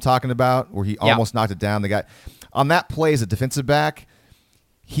remember? You know what I'm talking about? Where he almost knocked it down. The guy on that play as a defensive back,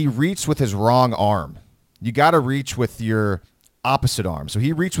 he reached with his wrong arm. You got to reach with your opposite arm. So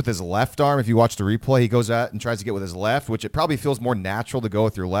he reached with his left arm. If you watch the replay, he goes out and tries to get with his left, which it probably feels more natural to go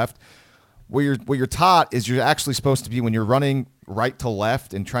with your left. What you're taught is you're actually supposed to be, when you're running right to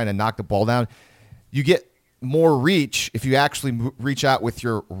left and trying to knock the ball down, you get more reach if you actually reach out with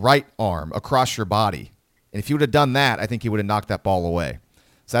your right arm across your body. And if you would have done that, I think he would have knocked that ball away.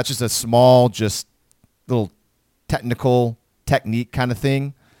 So that's just a small, just little technique kind of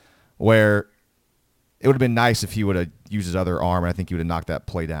thing where it would have been nice if he would have used his other arm, and I think he would have knocked that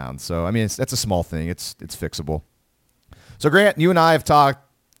play down. So, I mean, that's a small thing. It's fixable. So, Grant, you and I have talked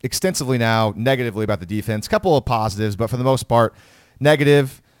extensively now negatively about the defense. A couple of positives, but for the most part,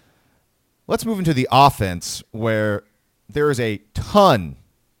 negative. Let's move into the offense, where there is a ton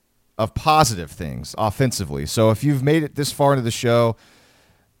of positive things offensively. So if you've made it this far into the show,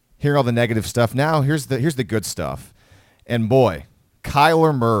 hearing all the negative stuff, now here's the good stuff. And boy,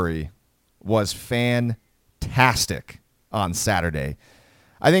 Kyler Murray was fantastic on Saturday.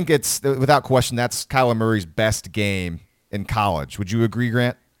 I think it's, without question, that's Kyler Murray's best game in college. Would you agree,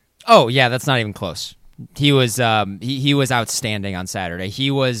 Grant? Oh yeah, that's not even close. He was he was outstanding on Saturday.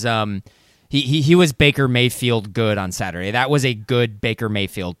 He was He was Baker Mayfield good on Saturday. That was a good Baker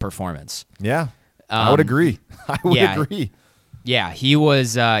Mayfield performance. Yeah, I would agree. I would agree. Yeah, he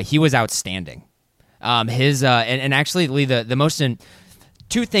was outstanding. And actually, Lee, the most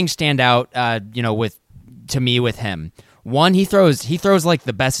two things stand out. To me with him. One, he throws like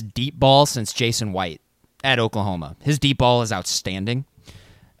the best deep ball since Jason White at Oklahoma. His deep ball is outstanding.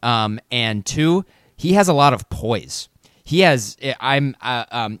 And two, he has a lot of poise. He has.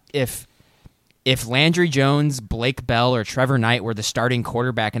 If Landry Jones, Blake Bell, or Trevor Knight were the starting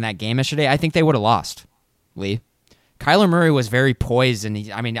quarterback in that game yesterday, I think they would have lost, Lee. Kyler Murray was very poised,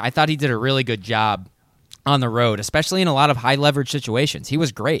 and I thought he did a really good job on the road, especially in a lot of high-leverage situations. He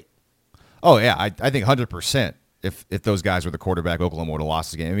was great. Oh, yeah, I think 100%. if those guys were the quarterback, Oklahoma would have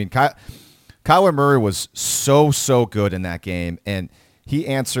lost the game. I mean, Kyler Murray was so good in that game, and he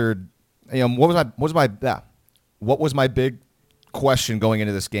answered. What was my big question going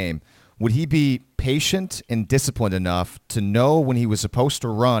into this game? Would he be patient and disciplined enough to know when he was supposed to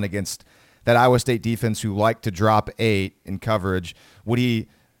run against that Iowa State defense who liked to drop 8 in coverage? Would he,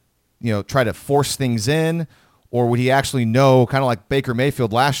 try to force things in, or would he actually know, kind of like Baker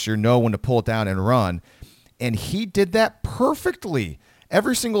Mayfield last year, know when to pull it down and run? And he did that perfectly.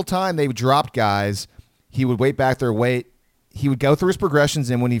 Every single time they dropped guys, he would wait back there, he would go through his progressions,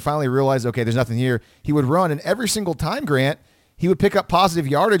 and when he finally realized, okay, there's nothing here, he would run. And every single time, Grant, he would pick up positive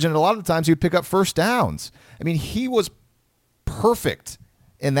yardage, and a lot of the times he would pick up first downs. I mean, he was perfect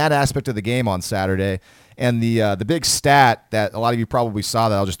in that aspect of the game on Saturday. And the big stat that a lot of you probably saw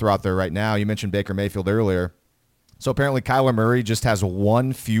that I'll just throw out there right now, you mentioned Baker Mayfield earlier. So apparently Kyler Murray just has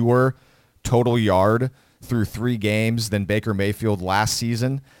 1 fewer total yard through 3 games than Baker Mayfield last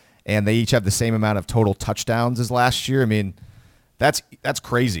season, and they each have the same amount of total touchdowns as last year. I mean, that's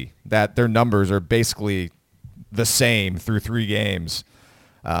crazy that their numbers are basically the same through 3 games.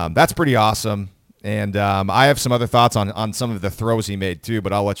 That's pretty awesome. And I have some other thoughts on some of the throws he made too,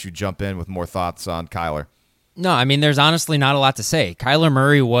 but I'll let you jump in with more thoughts on Kyler. No, I mean, there's honestly not a lot to say. Kyler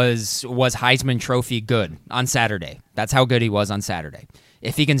Murray was Heisman Trophy good on Saturday. That's how good he was on Saturday.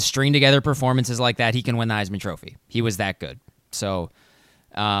 If he can string together performances like that, he can win the Heisman Trophy. He was that good. So,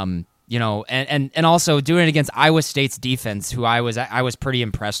 and also doing it against Iowa State's defense, who I was pretty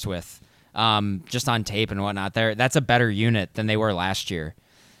impressed with, just on tape and whatnot. That's a better unit than they were last year.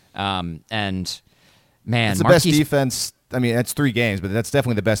 And man, it's the best defense. I mean, it's 3 games, but that's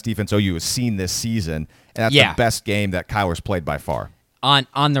definitely the best defense OU has seen this season, and that's the best game that Kyler's played by far.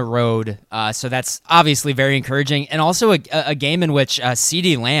 On the road, so that's obviously very encouraging, and also a game in which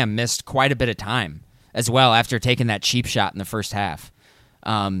CeeDee Lamb missed quite a bit of time as well after taking that cheap shot in the first half.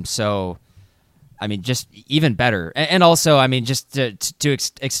 So, I mean, just even better, and also, I mean, just to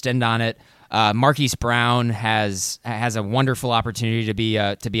extend on it, Marquise Brown has a wonderful opportunity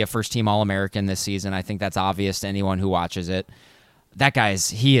to be a first team All-American this season. I think that's obvious to anyone who watches it. That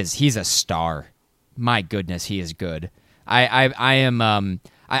he's a star. My goodness, he is good. I'm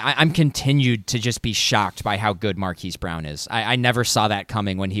continued to just be shocked by how good Marquise Brown is. I never saw that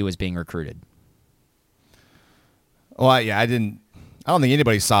coming when he was being recruited. Well, yeah, I don't think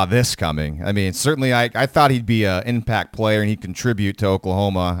anybody saw this coming. I mean, certainly I thought he'd be an impact player and he'd contribute to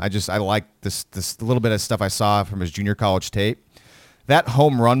Oklahoma. I like this little bit of stuff I saw from his junior college tape. That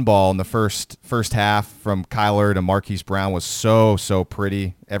home run ball in the first half from Kyler to Marquise Brown was so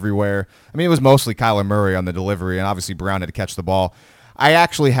pretty everywhere. I mean, it was mostly Kyler Murray on the delivery, and obviously Brown had to catch the ball. I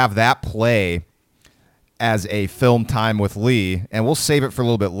actually have that play as a film time with Lee, and we'll save it for a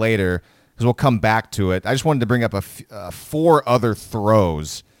little bit later because we'll come back to it. I just wanted to bring up 4 other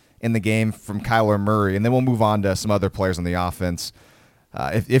throws in the game from Kyler Murray, and then we'll move on to some other players on the offense,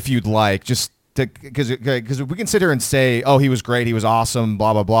 if you'd like, just because we can sit here and say, oh, he was great, he was awesome,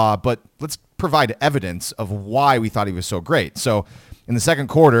 blah, blah, blah, but let's provide evidence of why we thought he was so great. So in the second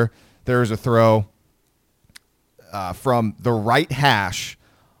quarter, there was a throw from the right hash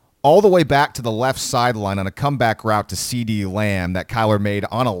all the way back to the left sideline on a comeback route to CeeDee Lamb that Kyler made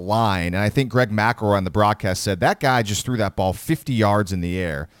on a line. And I think Greg McElroy on the broadcast said that guy just threw that ball 50 yards in the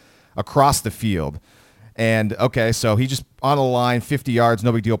air across the field. And, okay, so he just on a line, 50 yards,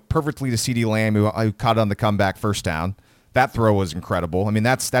 no big deal, perfectly to CeeDee Lamb, who caught it on the comeback first down. That throw was incredible. I mean,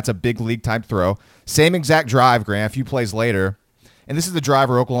 that's a big league-type throw. Same exact drive, Grant, a few plays later. And this is the drive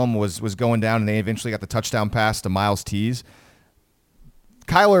where Oklahoma was going down, and they eventually got the touchdown pass to Miles Tease.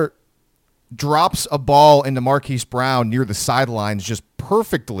 Kyler drops a ball into Marquise Brown near the sidelines just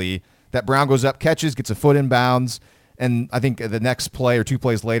perfectly. That Brown goes up, catches, gets a foot in bounds, and I think the next play or 2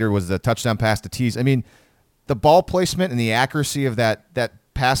 plays later was the touchdown pass to Tease. I mean, the ball placement and the accuracy of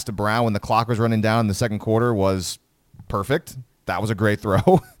that pass to Brown when the clock was running down in the second quarter was perfect. That was a great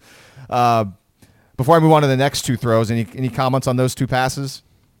throw. Before I move on to the next 2 throws, any comments on those 2 passes?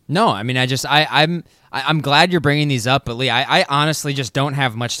 No, I mean, I'm glad you're bringing these up, but Lee, I honestly just don't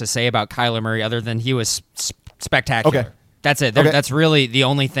have much to say about Kyler Murray other than he was spectacular. Okay. That's it. Okay. That's really the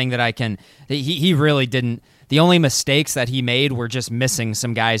only thing that I can. He really didn't. The only mistakes that he made were just missing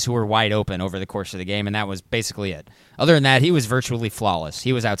some guys who were wide open over the course of the game, and that was basically it. Other than that, he was virtually flawless.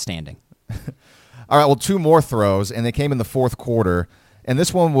 He was outstanding. All right, well, 2 more throws, and they came in the fourth quarter. And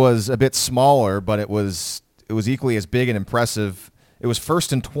this one was a bit smaller, but it was equally as big and impressive. It was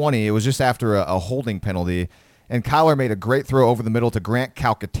 1st and 20. It was just after a holding penalty. And Kyler made a great throw over the middle to Grant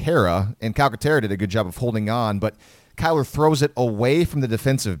Calcaterra. And Calcaterra did a good job of holding on. But Kyler throws it away from the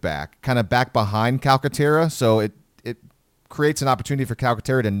defensive back, kind of back behind Calcaterra, so it creates an opportunity for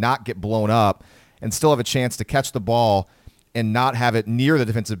Calcaterra to not get blown up and still have a chance to catch the ball and not have it near the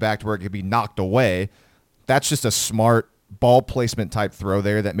defensive back to where it could be knocked away. That's just a smart ball placement type throw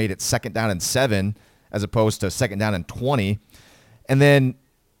there that made it 2nd down and 7 as opposed to 2nd down and 20. And then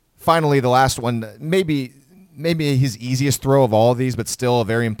finally, the last one, maybe his easiest throw of all of these, but still a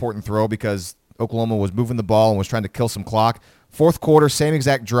very important throw because Oklahoma was moving the ball and was trying to kill some clock. 4th quarter, same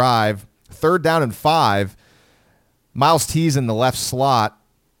exact drive, 3rd down and 5. Miles Tees in the left slot.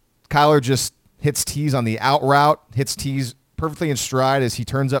 Kyler just hits Tees on the out route, hits Tees perfectly in stride as he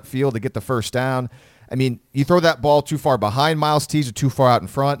turns upfield to get the first down. I mean, you throw that ball too far behind Miles Tees or too far out in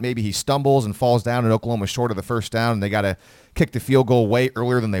front, maybe he stumbles and falls down and Oklahoma's short of the first down and they got to kick the field goal way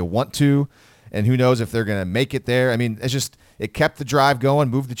earlier than they want to. And who knows if they're going to make it there. I mean, it kept the drive going,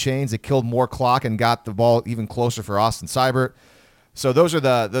 moved the chains, it killed more clock and got the ball even closer for Austin Seibert. So those are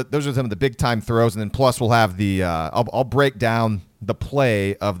some of the big time throws, and then plus we'll have the I'll break down the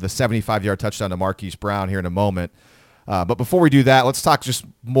play of the 75-yard touchdown to Marquise Brown here in a moment. But before we do that, let's talk just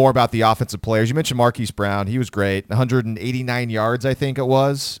more about the offensive players. You mentioned Marquise Brown; he was great, 189 yards, I think it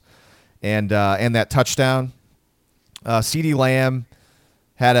was, and that touchdown. CeeDee Lamb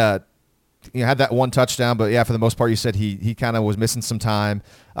had that one touchdown, but yeah, for the most part, you said he kind of was missing some time.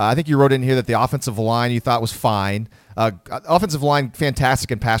 I think you wrote in here that the offensive line you thought was fine. Offensive line, fantastic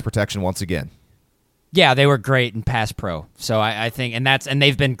in pass protection once again. Yeah, they were great in pass pro. So I think, and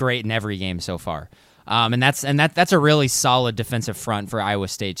they've been great in every game so far. And that's a really solid defensive front for Iowa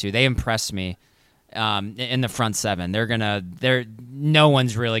State too. They impressed me in the front seven. No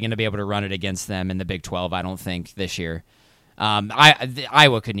one's really gonna be able to run it against them in the Big 12. I don't think this year.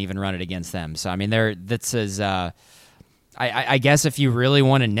 Iowa couldn't even run it against them. So I mean, I guess if you really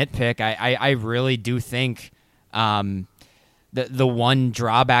want to nitpick, I really do think the one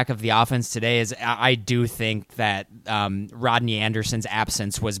drawback of the offense today is I do think that Rodney Anderson's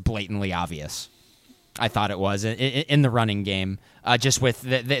absence was blatantly obvious. I thought it was in the running game. Just with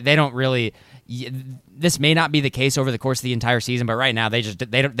they don't really. This may not be the case over the course of the entire season, but right now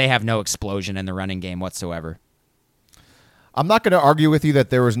they have no explosion in the running game whatsoever. I'm not going to argue with you that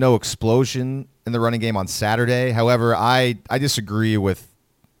there was no explosion in the running game on Saturday. However, I disagree with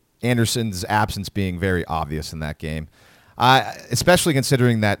Anderson's absence being very obvious in that game, especially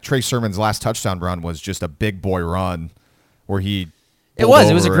considering that Trey Sermon's last touchdown run was just a big boy run where he. It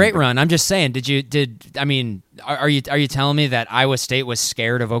was a great run. I'm just saying. Are you telling me that Iowa State was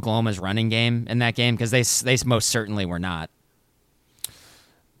scared of Oklahoma's running game in that game? Because they most certainly were not.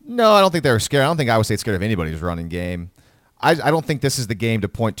 No, I don't think they were scared. I don't think Iowa State's scared of anybody's running game. I don't think this is the game to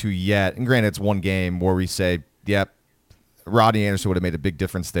point to yet. And granted, it's one game where we say, yep, Rodney Anderson would have made a big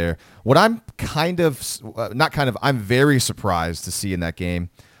difference there. What I'm I'm very surprised to see in that game,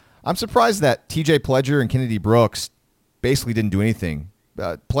 I'm surprised that TJ Pledger and Kennedy Brooks basically didn't do anything.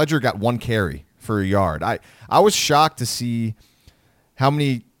 Pledger got 1 carry for a yard. I was shocked to see how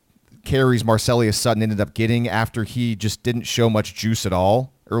many carries Marcelius Sutton ended up getting after he just didn't show much juice at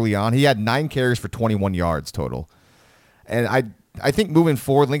all early on. He had 9 carries for 21 yards total. And I think moving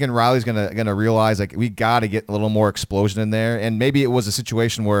forward, Lincoln Riley's gonna realize like we got to get a little more explosion in there. And maybe it was a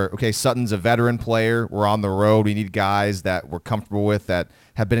situation where, okay, Sutton's a veteran player. We're on the road. We need guys that we're comfortable with that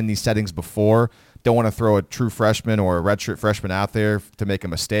have been in these settings before. Don't want to throw a true freshman or a redshirt freshman out there to make a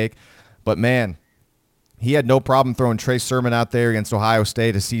mistake. But, man, he had no problem throwing Trey Sermon out there against Ohio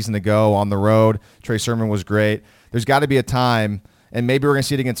State a season ago on the road. Trey Sermon was great. There's got to be a time, and maybe we're going to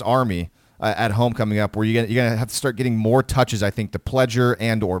see it against Army at home coming up, where you're going to have to start getting more touches, I think, to Pledger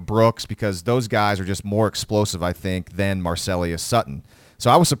and or Brooks, because those guys are just more explosive, I think, than Marcelius Sutton. So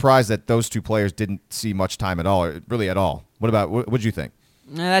I was surprised that those two players didn't see much time at all, or really at all. What did you think?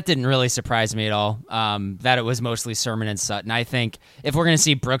 That didn't really surprise me at all, that it was mostly Sermon and Sutton. I think if we're going to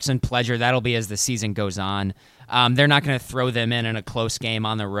see Brooks and Pledger, that'll be as the season goes on. They're not going to throw them in a close game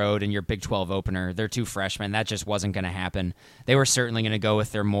on the road in your Big 12 opener. They're 2 freshmen. That just wasn't going to happen. They were certainly going to go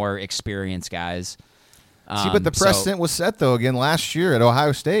with their more experienced guys. But the precedent was set, though, again last year at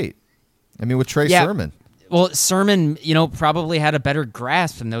Ohio State. I mean, with Trey Sermon. Well, Sermon, probably had a better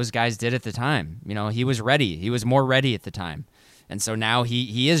grasp than those guys did at the time. He was ready. He was more ready at the time. And so now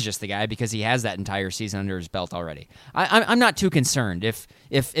he is just the guy because he has that entire season under his belt already. I'm not too concerned. If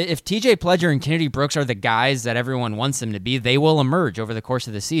TJ Pledger and Kennedy Brooks are the guys that everyone wants them to be, they will emerge over the course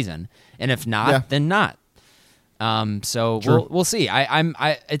of the season. And if not, then not. So we'll see.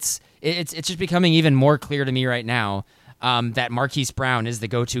 It's just becoming even more clear to me right now that Marquise Brown is the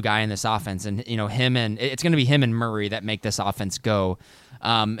go-to guy in this offense, and it's going to be him and Murray that make this offense go.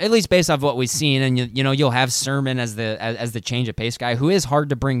 At least based off what we've seen, and you'll have Sermon as the change of pace guy, who is hard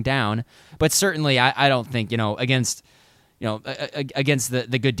to bring down, but certainly I don't think against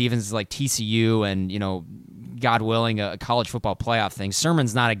the good defenses like TCU and God willing a college football playoff thing,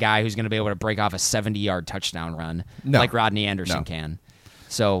 Sermon's not a guy who's going to be able to break off a 70-yard touchdown run like Rodney Anderson can.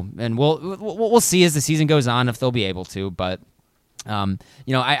 So, and we'll see as the season goes on if they'll be able to, but.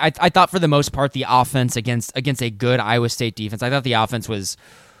 I thought for the most part the offense against a good Iowa State defense, I thought the offense was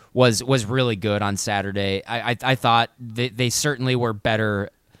really good on Saturday. I thought they certainly were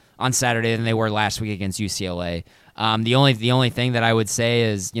better on Saturday than they were last week against UCLA. The only thing that I would say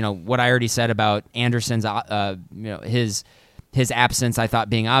is what I already said about Anderson's his absence I thought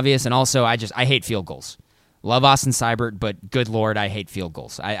being obvious, and also I hate field goals. Love Austin Seibert, but good Lord, I hate field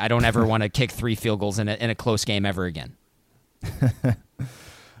goals. I don't ever want to kick 3 field goals in a close game ever again.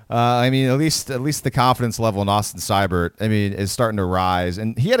 At least the confidence level in Austin Seibert, is starting to rise,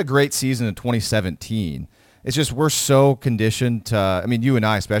 and he had a great season in 2017. It's just we're so conditioned to. You and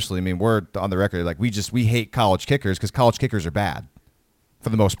I especially. We're on the record like we hate college kickers because college kickers are bad, for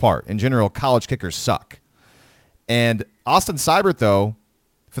the most part. In general, college kickers suck. And Austin Seibert, though,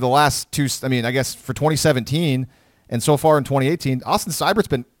 for the last two, I guess for 2017 and so far in 2018, Austin Seibert's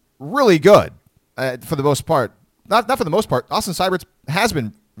been really good for the most part. Not for the most part. Austin Seibert has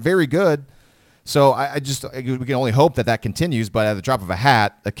been very good. So we can only hope that continues. But at the drop of a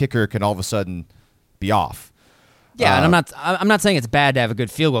hat, a kicker can all of a sudden be off. Yeah, and I'm not saying it's bad to have a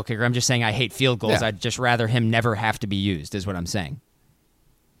good field goal kicker. I'm just saying I hate field goals. Yeah. I'd just rather him never have to be used, is what I'm saying.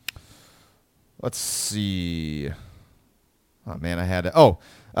 Let's see. Oh man, how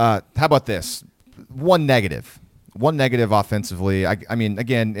about this? One negative offensively.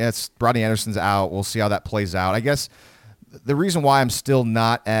 Again, it's Rodney Anderson's out. We'll see how that plays out. I guess the reason why I'm still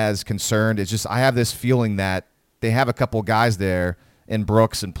not as concerned is just I have this feeling that they have a couple guys there in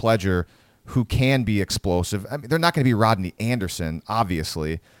Brooks and Pledger who can be explosive. They're not going to be Rodney Anderson,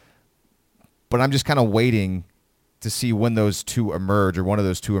 obviously, but I'm just kind of waiting to see when those two emerge or one of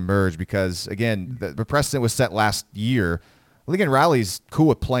those two emerge because, again, the precedent was set last year. Lincoln Riley's cool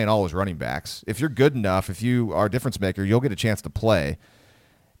with playing all his running backs. If you're good enough, if you are a difference maker, you'll get a chance to play.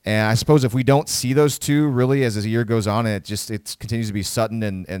 And I suppose if we don't see those two really as the year goes on and it continues to be Sutton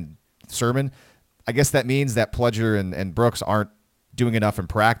and Sermon, I guess that means that Pledger and Brooks aren't doing enough in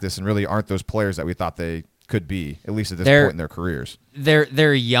practice and really aren't those players that we thought they could be, at least at this point in their careers.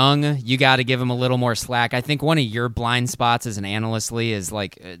 They're young. You got to give them a little more slack. I think one of your blind spots as an analyst, Lee, is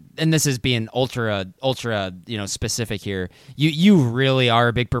like, and this is being ultra specific here. You really are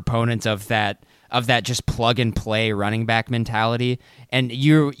a big proponent of that just plug and play running back mentality, and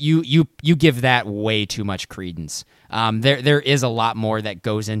you give that way too much credence. There is a lot more that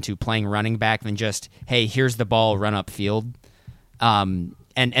goes into playing running back than just, hey, here's the ball, run up field. And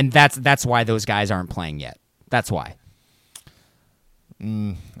that's why those guys aren't playing yet. That's why.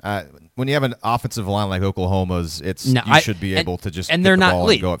 When you have an offensive line like Oklahoma's, you should be able to just and get they're the not ball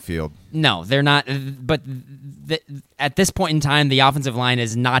and go upfield. No, they're not. But at this point in time, the offensive line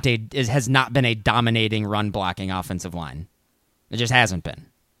has not been a dominating run blocking offensive line. It just hasn't been.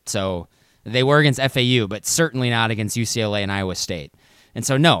 So they were against FAU, but certainly not against UCLA and Iowa State. And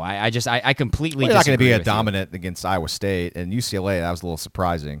so, no, I completely disagree. They're not going to be a with dominant against Iowa State and UCLA. That was a little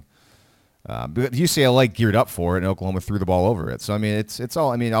surprising. But UCLA geared up for it, and Oklahoma threw the ball over it. So it's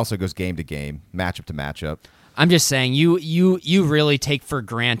all. It also goes game to game, matchup to matchup. I'm just saying, you really take for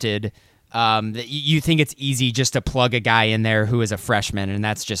granted that you think it's easy just to plug a guy in there who is a freshman, and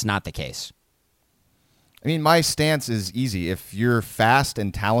that's just not the case. My stance is easy. If you're fast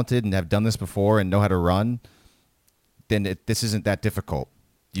and talented and have done this before and know how to run, then this isn't that difficult.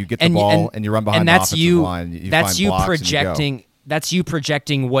 You get the ball and you run behind the offensive line. That's you projecting. And that's you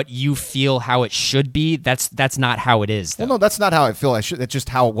projecting what you feel how it should be. That's not how it is, though. Well, no, that's not how I feel. That's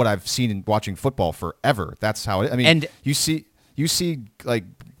just what I've seen in watching football forever. That's how it. And you see like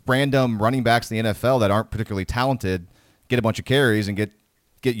random running backs in the NFL that aren't particularly talented get a bunch of carries and get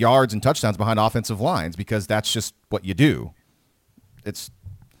yards and touchdowns behind offensive lines because that's just what you do.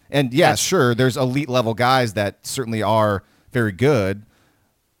 Sure, there's elite level guys that certainly are very good,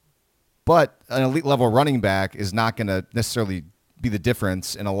 but an elite level running back is not going to necessarily be the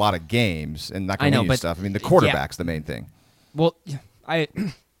difference in a lot of games and not going to win you stuff. The quarterback's the main thing. Well, I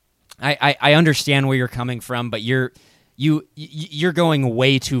understand where you're coming from, but you're going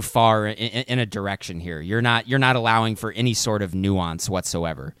way too far in a direction here. You're not allowing for any sort of nuance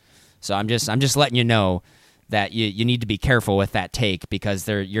whatsoever. So I'm just letting you know that you need to be careful with that take because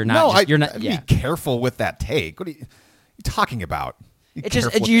you're not. Be careful with that take. What do you you talking about?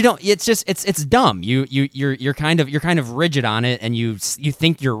 It's dumb. You're kind of rigid on it, and you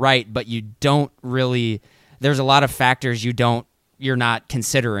think you're right, but you don't really. There's a lot of factors you're not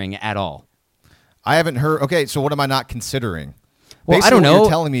considering at all. I haven't heard. Okay, so what am I not considering? Well, basically, I don't know. What you're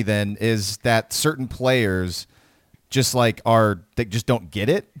telling me then is that certain players just they just don't get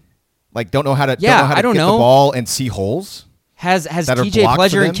it, like don't know how to get the ball and see holes. Has TJ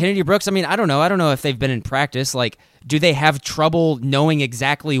Pledger and Kennedy Brooks? I mean, I don't know. I don't know if they've been in practice. Like, do they have trouble knowing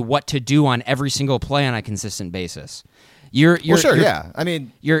exactly what to do on every single play on a consistent basis? You're I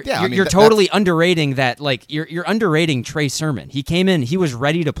mean, you're totally underrating that. Like, you're underrating Trey Sermon. He came in, he was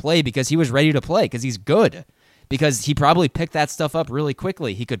ready to play because he's good. Because he probably picked that stuff up really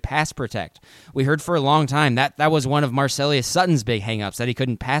quickly. He could pass protect. We heard for a long time that was one of Marcelius Sutton's big hangups, that he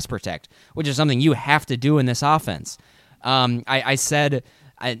couldn't pass protect, which is something you have to do in this offense. I said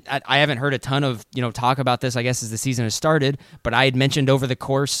I haven't heard a ton of talk about this, I guess, as the season has started, but I had mentioned over the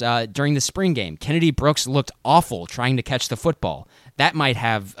course during the spring game, Kennedy Brooks looked awful trying to catch the football. That might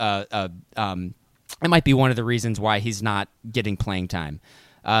have it might be one of the reasons why he's not getting playing time.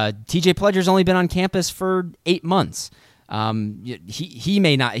 TJ Pledger's only been on campus for 8 months. He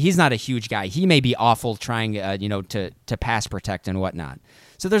may not. He's not a huge guy. He may be awful trying to pass protect and whatnot.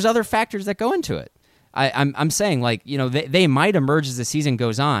 So there's other factors that go into it. I'm saying, like, they might emerge as the season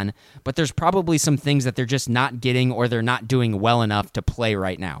goes on, but there's probably some things that they're just not getting or they're not doing well enough to play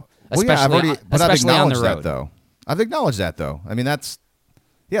right now. Especially on the road. I've acknowledged that though. I mean, that's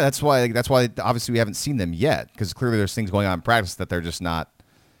why obviously we haven't seen them yet, because clearly there's things going on in practice that they're just not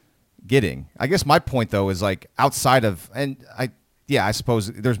getting. I guess my point though is, like, outside of, and I suppose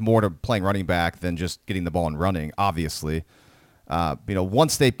there's more to playing running back than just getting the ball and running, obviously.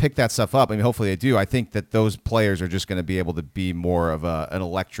 Once they pick that stuff up, I mean, hopefully they do, I think that those players are just going to be able to be more of an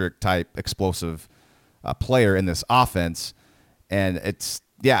electric type explosive player in this offense. And I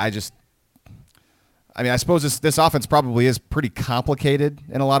suppose this offense probably is pretty complicated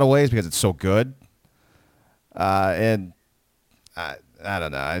in a lot of ways because it's so good. And I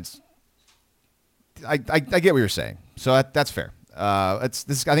don't know. I get what you're saying, so that's fair. I think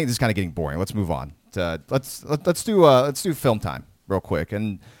this is kind of getting boring. Let's move on. Let's do film time real quick,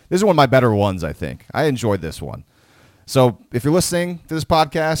 and this is one of my better ones. I think I enjoyed this one. So if you're listening to this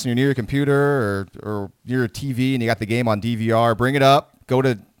podcast and you're near your computer or near your TV and you got the game on DVR, bring it up. Go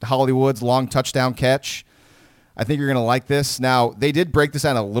to Hollywood's long touchdown catch. I think you're going to like this. Now, they did break this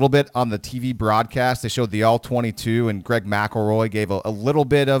down a little bit on the TV broadcast. They showed the All-22, and Greg McElroy gave a little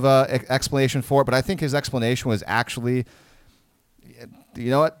bit of an explanation for it, but I think his explanation was actually, you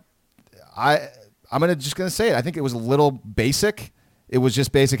know what, I'm just going to say it. I think it was a little basic. It was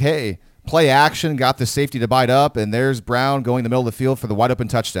just basic, hey, play action, got the safety to bite up, and there's Brown going the middle of the field for the wide-open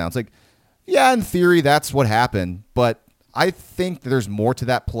touchdown. It's like, yeah, in theory, that's what happened, but I think there's more to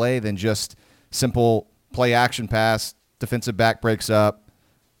that play than just simple play action pass, defensive back breaks up,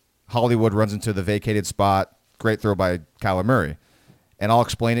 Hollywood runs into the vacated spot, great throw by Kyler Murray. And I'll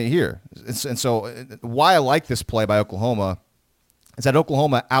explain it here. And so why I like this play by Oklahoma is that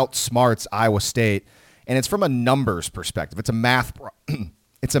Oklahoma outsmarts Iowa State, and it's from a numbers perspective. It's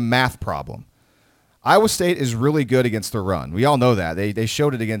a math problem. Iowa State is really good against the run. We all know that. They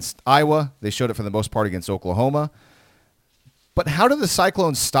showed it against Iowa. They showed it for the most part against Oklahoma. But how do the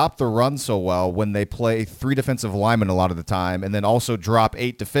Cyclones stop the run so well when they play 3 defensive linemen a lot of the time and then also drop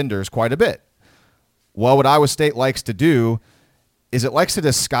 8 defenders quite a bit? Well, what Iowa State likes to do is it likes to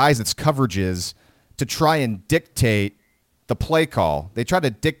disguise its coverages to try and dictate the play call. They try to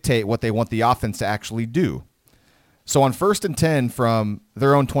dictate what they want the offense to actually do. So on 1st and 10 from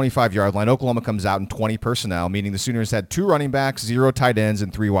their own 25-yard line, Oklahoma comes out in 20 personnel, meaning the Sooners had 2 running backs, 0 tight ends,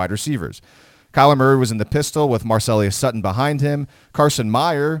 and 3 wide receivers. Kyler Murray was in the pistol with Marcelius Sutton behind him. Carson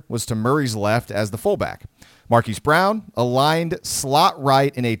Meyer was to Murray's left as the fullback. Marquise Brown aligned slot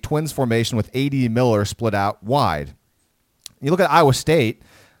right in a twins formation with A.D. Miller split out wide. You look at Iowa State,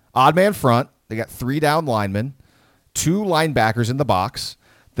 odd man front. They got 3 down linemen, 2 linebackers in the box.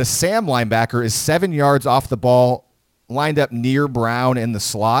 The Sam linebacker is 7 yards off the ball, lined up near Brown in the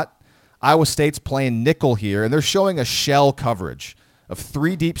slot. Iowa State's playing nickel here, and they're showing a shell coverage of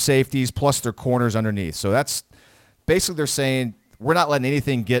 3 deep safeties plus their corners underneath. So that's basically they're saying we're not letting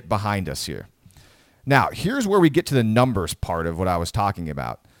anything get behind us here. Now, here's where we get to the numbers part of what I was talking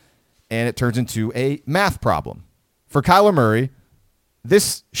about, and it turns into a math problem. For Kyler Murray,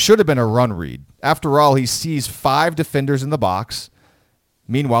 this should have been a run read. After all, he sees 5 defenders in the box.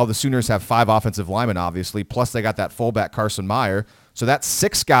 Meanwhile, the Sooners have 5 offensive linemen, obviously, plus they got that fullback Carson Meyer. So that's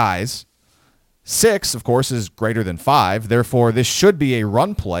 6 guys. 6, of course, is greater than 5. Therefore, this should be a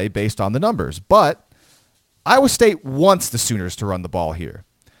run play based on the numbers. But Iowa State wants the Sooners to run the ball here.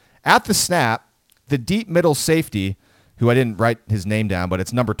 At the snap, the deep middle safety, who I didn't write his name down, but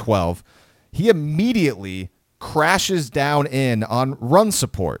it's number 12, he immediately crashes down in on run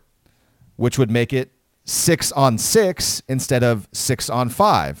support, which would make it 6-on-6 instead of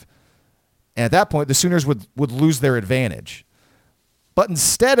 6-on-5. And at that point, the Sooners would lose their advantage. But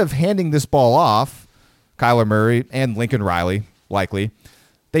instead of handing this ball off, Kyler Murray and Lincoln Riley, likely,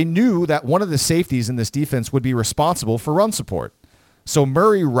 they knew that one of the safeties in this defense would be responsible for run support. So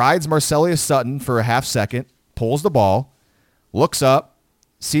Murray rides Marcelius Sutton for a half second, pulls the ball, looks up,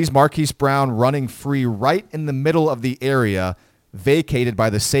 sees Marquise Brown running free right in the middle of the area vacated by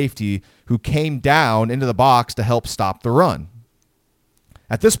the safety who came down into the box to help stop the run.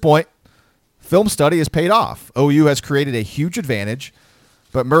 At this point, film study has paid off. OU has created a huge advantage,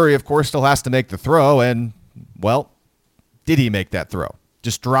 but Murray, of course, still has to make the throw, and, well, did he make that throw?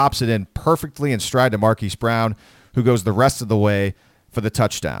 Just drops it in perfectly in stride to Marquise Brown, who goes the rest of the way for the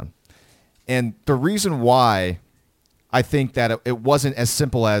touchdown. And the reason why I think that it wasn't as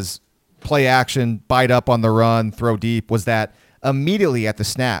simple as play action, bite up on the run, throw deep, was that immediately at the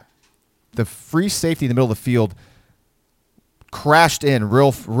snap, the free safety in the middle of the field crashed in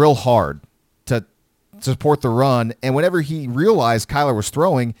real hard to support the run. And whenever he realized Kyler was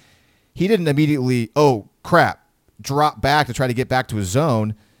throwing, he didn't immediately, oh, crap, drop back to try to get back to his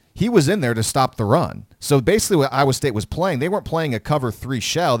zone. He was in there to stop the run. So basically what Iowa State was playing, they weren't playing a cover 3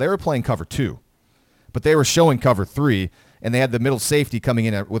 shell. They were playing cover 2. But they were showing cover 3, and they had the middle safety coming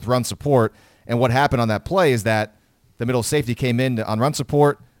in with run support. And what happened on that play is that the middle safety came in on run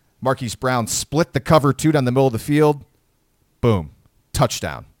support. Marquise Brown split the cover 2 down the middle of the field. Boom.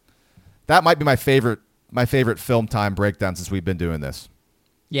 Touchdown. That might be my favorite film time breakdown since we've been doing this.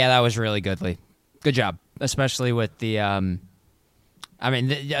 Yeah, that was really good, Lee. Good job, especially with the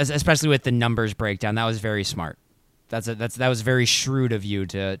especially with the numbers breakdown. That was very smart. That was very shrewd of you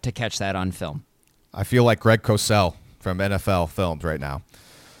to catch that on film. I feel like Greg Cosell from NFL Films right now.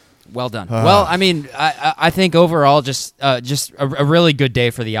 Well done. Well, I mean, I think overall, just a really good day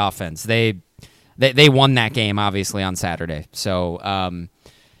for the offense. They won that game obviously on Saturday. So, and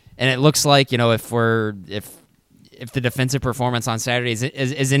it looks like, if the defensive performance on Saturday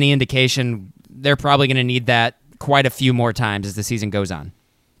is any indication, they're probably going to need that quite a few more times as the season goes on.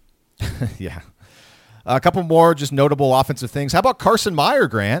 Yeah. A couple more just notable offensive things. How about Carson Meyer,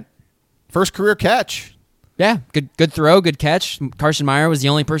 Grant? First career catch. Yeah, good throw, good catch. Carson Meyer was the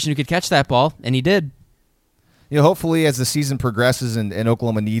only person who could catch that ball, and he did. Hopefully as the season progresses and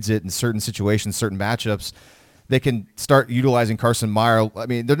Oklahoma needs it in certain situations, certain matchups, they can start utilizing Carson Meyer. I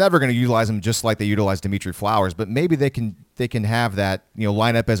mean, they're never going to utilize him just like they utilized Dimitri Flowers, but maybe they can have that,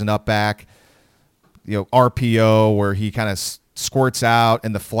 line up as an up back, RPO where he kind of squirts out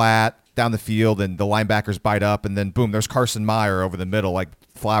in the flat down the field and the linebackers bite up, and then boom, there's Carson Meyer over the middle like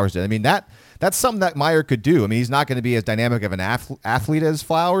Flowers did. I mean, that's something that Meyer could do. I mean, he's not going to be as dynamic of an athlete as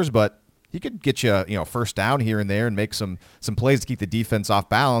Flowers, but he could get you, first down here and there and make some plays to keep the defense off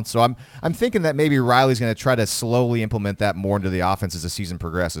balance. So I'm thinking that maybe Riley's going to try to slowly implement that more into the offense as the season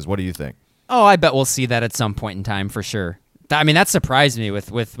progresses. What do you think? Oh, I bet we'll see that at some point in time for sure. I mean, that surprised me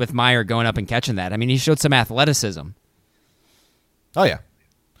with Meyer going up and catching that. I mean, he showed some athleticism. Oh yeah.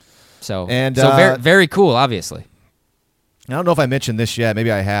 So very, very cool, obviously. I don't know if I mentioned this yet.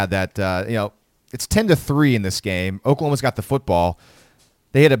 Maybe I had that. It's 10-3 in this game. Oklahoma's got the football.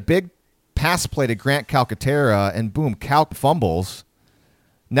 They had a big pass play to Grant Calcaterra, and boom, Calc fumbles.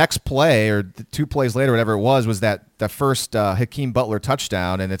 Next play, or 2 plays later, whatever it was that first Hakeem Butler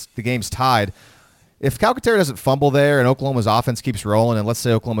touchdown, and the game's tied. If Calcaterra doesn't fumble there and Oklahoma's offense keeps rolling, and let's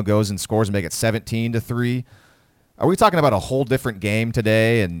say Oklahoma goes and scores and make it 17-3, are we talking about a whole different game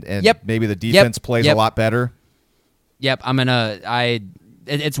today? And yep. Maybe the defense plays a lot better? Yep,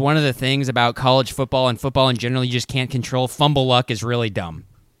 it's one of the things about college football and football in general you just can't control. Fumble luck is really dumb.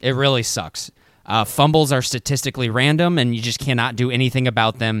 It really sucks. Fumbles are statistically random, and you just cannot do anything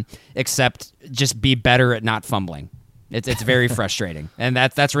about them except just be better at not fumbling. It's very frustrating, and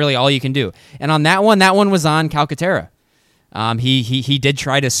that's really all you can do. And on that one was on Calcaterra. He did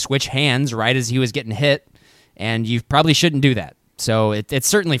try to switch hands right as he was getting hit, and you probably shouldn't do that. So it's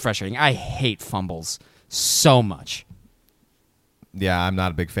certainly frustrating. I hate fumbles so much. Yeah, I'm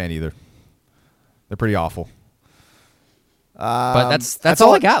not a big fan either. They're pretty awful. But that's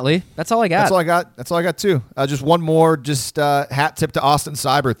all I got, Lee. That's all I got. That's all I got too. Just one more. Hat tip to Austin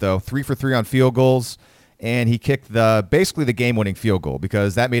Seibert though. 3 for 3 on field goals, and he kicked basically the game-winning field goal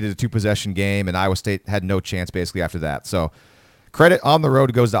because that made it a 2-possession game, and Iowa State had no chance basically after that. So credit on the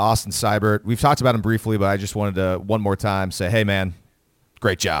road goes to Austin Seibert. We've talked about him briefly, but I just wanted to one more time say, hey man,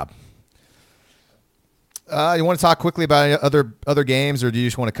 great job. You want to talk quickly about other games, or do you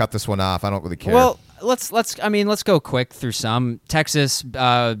just want to cut this one off? I don't really care. Well, let's go quick through some. Texas beat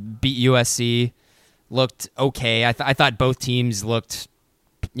USC, looked okay. I thought both teams looked,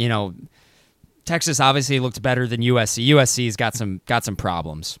 Texas obviously looked better than USC. USC's got some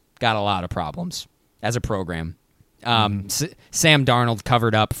problems, got a lot of problems as a program. Sam Darnold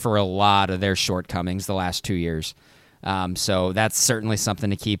covered up for a lot of their shortcomings the last 2 years. So that's certainly something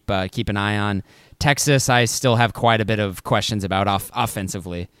to keep an eye on. Texas, I still have quite a bit of questions about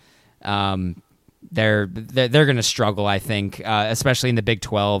offensively. They're going to struggle, I think, especially in the Big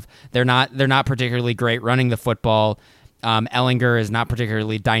 12. They're not particularly great running the football. Ellinger is not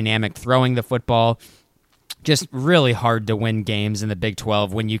particularly dynamic throwing the football. Just really hard to win games in the Big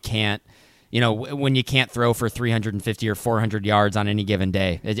 12 when you can't throw for 350 or 400 yards on any given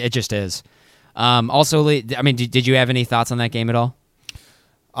day. It just is. Also, I mean, did you have any thoughts on that game at all?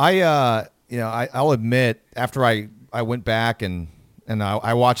 I'll admit, after I went back and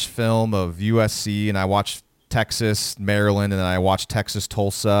I watched film of USC, and I watched Texas, Maryland, and then I watched Texas,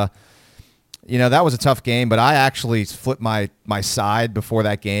 Tulsa. That was a tough game, but I actually flipped my side before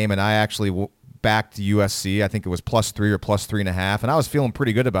that game, and I actually backed USC. I think it was +3 or +3.5, and I was feeling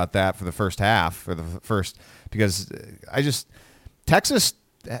pretty good about that for the first half, because Texas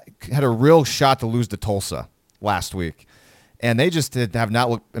had a real shot to lose to Tulsa last week, and they just have not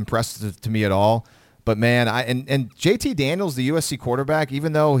looked impressive to me at all. But man, and JT Daniels, the USC quarterback,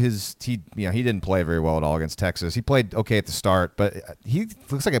 even though he didn't play very well at all against Texas. He played okay at the start, but he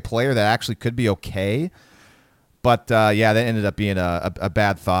looks like a player that actually could be okay. But that ended up being a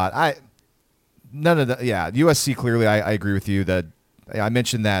bad thought. USC clearly, I agree with you that I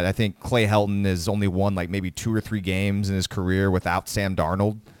mentioned that I think Clay Helton has only won like maybe 2 or 3 games in his career without Sam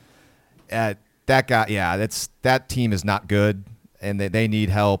Darnold. That team is not good, and they need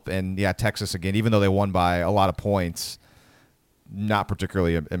help. And Texas again, even though they won by a lot of points, not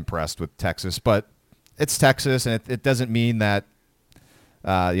particularly impressed with Texas. But it's Texas, and it doesn't mean that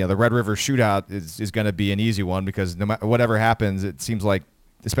the Red River Shootout is going to be an easy one, because no matter whatever happens, it seems like,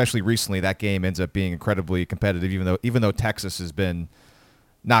 especially recently, that game ends up being incredibly competitive, even though Texas has been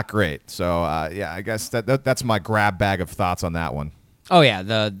not great. So I guess that's my grab bag of thoughts on that one. Oh yeah,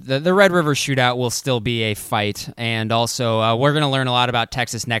 the Red River Shootout will still be a fight, and also we're going to learn a lot about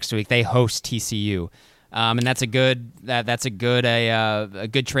Texas next week. They host TCU, and that's a good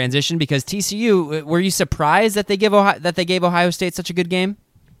transition, because TCU. Were you surprised that they gave Ohio State such a good game?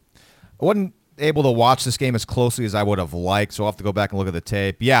 I wasn't able to watch this game as closely as I would have liked, so I'll have to go back and look at the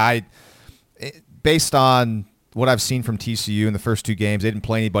tape. Yeah, based on what I've seen from TCU in the first 2 games, they didn't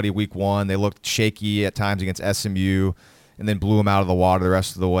play anybody week 1. They looked shaky at times against SMU, and then blew them out of the water the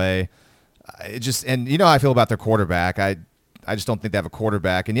rest of the way. How I feel about their quarterback. I just don't think they have a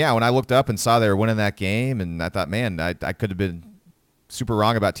quarterback. And when I looked up and saw they were winning that game, and I thought, man, I could have been super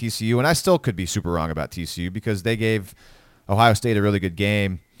wrong about TCU, and I still could be super wrong about TCU, because they gave Ohio State a really good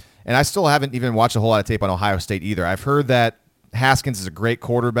game. And I still haven't even watched a whole lot of tape on Ohio State either. I've heard that Haskins is a great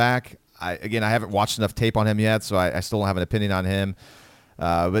quarterback. I haven't watched enough tape on him yet, so I still don't have an opinion on him.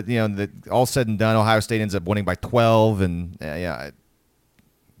 But all said and done, Ohio State ends up winning by 12, and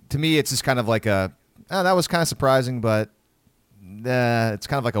to me, it's just kind of like that was kind of surprising, but it's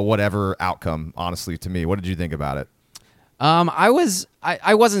kind of like a whatever outcome, honestly, to me. What did you think about it? I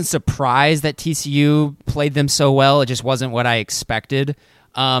wasn't surprised that TCU played them so well. It just wasn't what I expected.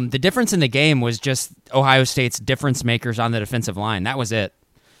 The difference in the game was just Ohio State's difference makers on the defensive line. That was it.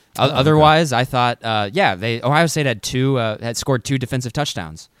 Otherwise, okay. I thought, Ohio State had scored 2 defensive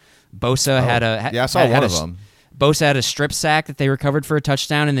touchdowns. Bosa I saw one of them. Bosa had a strip sack that they recovered for a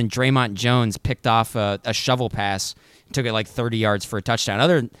touchdown, and then Draymond Jones picked off a shovel pass, took it like 30 yards for a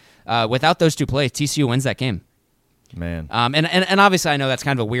touchdown. Without those 2 plays, TCU wins that game. Man. And obviously, I know that's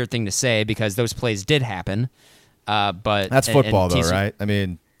kind of a weird thing to say, because those plays did happen. But that's football, though, right? I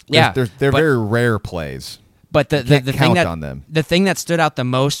mean, they're very rare plays. But the thing that stood out the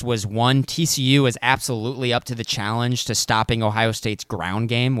most was, one, TCU is absolutely up to the challenge to stopping Ohio State's ground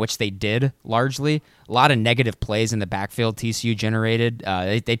game, which they did largely. A lot of negative plays in the backfield TCU generated.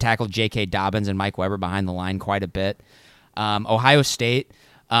 They tackled J.K. Dobbins and Mike Weber behind the line quite a bit. Ohio State,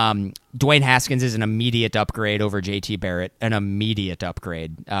 Dwayne Haskins is an immediate upgrade over J.T. Barrett, an immediate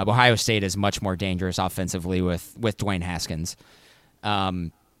upgrade. Ohio State is much more dangerous offensively with Dwayne Haskins.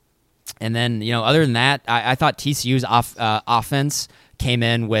 And then, other than that, I thought TCU's offense came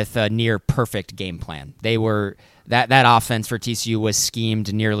in with a near perfect game plan. They were that offense for TCU was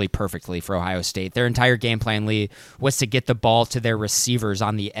schemed nearly perfectly for Ohio State. Their entire game plan, Lee, was to get the ball to their receivers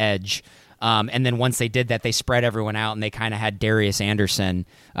on the edge, And then once they did that, they spread everyone out, and they kind of had Darius Anderson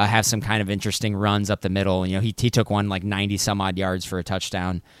have some kind of interesting runs up the middle. You know, he took one like 90 some odd yards for a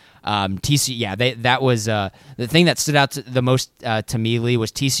touchdown. TCU, that was the thing that stood out the most to me, Lee,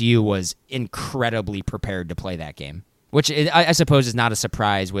 was TCU was incredibly prepared to play that game, which I suppose is not a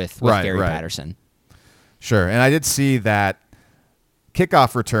surprise with Gary Patterson. Sure, and I did see that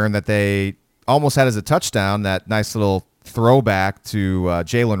kickoff return that they almost had as a touchdown, that nice little throwback to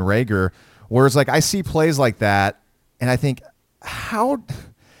Jalen Reagor, where it's like I see plays like that, and I think, how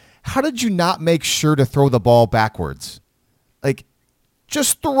did you not make sure to throw the ball backwards? Like,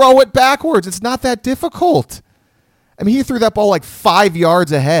 just throw it backwards. It's not that difficult. I mean, he threw that ball like 5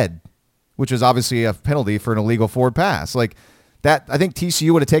 yards ahead, which is obviously a penalty for an illegal forward pass. Like that, I think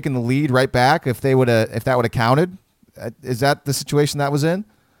TCU would have taken the lead right back if that would have counted. Is that the situation that was in?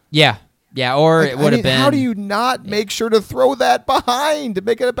 Yeah, or it would have been. How do you not make sure to throw that behind to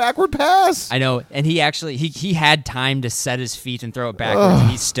make it a backward pass? I know, and he actually he had time to set his feet and throw it backwards, and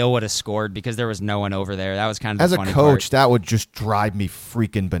he still would have scored because there was no one over there. That was kind of the funny as a coach, part. That would just drive me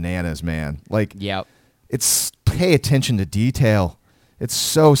freaking bananas, man. Like, yep. It's pay attention to detail. It's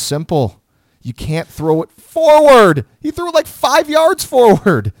so simple. You can't throw it forward. He threw it like 5 yards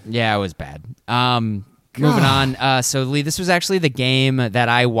forward. Yeah, it was bad. Moving on. So, Lee, this was actually the game that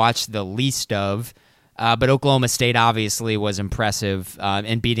I watched the least of, but Oklahoma State obviously was impressive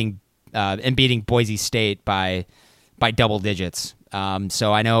in beating Boise State by double digits.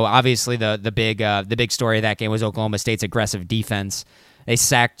 So I know obviously the big story of that game was Oklahoma State's aggressive defense. They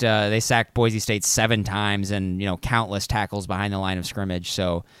sacked Boise State 7 times and countless tackles behind the line of scrimmage.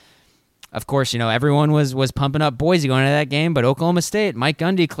 So, of course, everyone was pumping up Boise going into that game, but Oklahoma State, Mike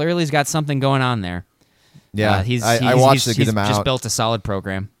Gundy clearly has got something going on there. Yeah, I watched it get him out. Just built a solid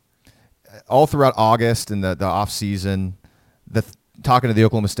program. All throughout August and the off season, talking to the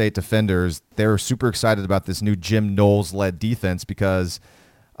Oklahoma State defenders, they were super excited about this new Jim Knowles-led defense because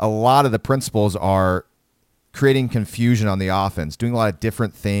a lot of the principals are creating confusion on the offense, doing a lot of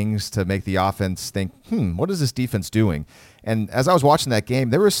different things to make the offense think, what is this defense doing? And as I was watching that game,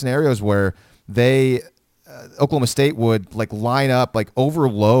 there were scenarios where Oklahoma State would like line up, like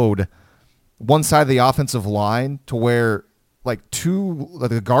overload one side of the offensive line to where like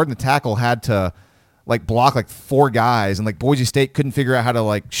the guard and the tackle had to like block like 4 guys, and like Boise State couldn't figure out how to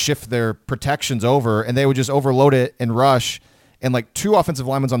like shift their protections over, and they would just overload it and rush, and like 2 offensive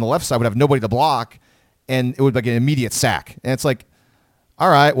linemen on the left side would have nobody to block, and it would be like an immediate sack. And it's like,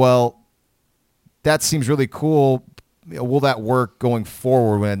 all right, well, that seems really cool. Will that work going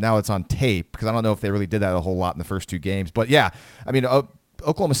forward when now it's on tape? Because I don't know if they really did that a whole lot in the first 2 games. But yeah, I mean,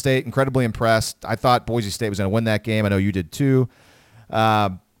 Oklahoma State, incredibly impressed. I thought Boise State was going to win that game. I know you did too.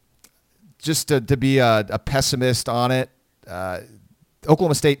 Just to be a pessimist on it,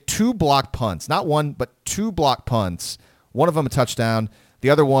 Oklahoma State, 2 blocked punts. Not 1, but 2 blocked punts. One of them a touchdown. The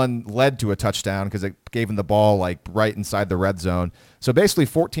other one led to a touchdown because it gave them the ball like right inside the red zone. So basically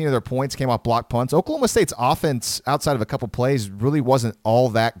 14 of their points came off blocked punts. Oklahoma State's offense, outside of a couple plays, really wasn't all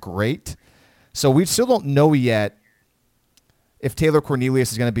that great. So we still don't know yet if Taylor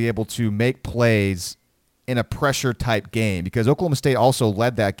Cornelius is going to be able to make plays in a pressure-type game, because Oklahoma State also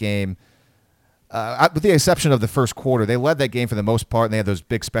led that game, with the exception of the first quarter. They led that game for the most part, and they had those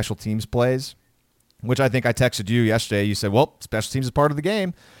big special teams plays, which I think I texted you yesterday. You said, well, special teams is part of the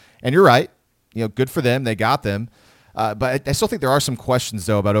game, and you're right. Good for them. They got them. But I still think there are some questions,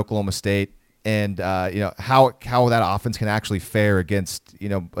 though, about Oklahoma State and how that offense can actually fare against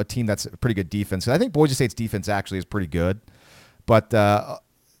a team that's a pretty good defense. And I think Boise State's defense actually is pretty good. But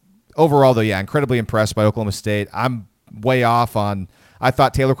overall, though, yeah, incredibly impressed by Oklahoma State. I'm way off on – I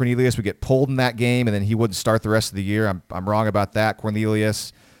thought Taylor Cornelius would get pulled in that game, and then he wouldn't start the rest of the year. I'm wrong about that.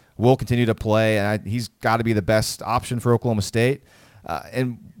 Cornelius will continue to play, and he's got to be the best option for Oklahoma State.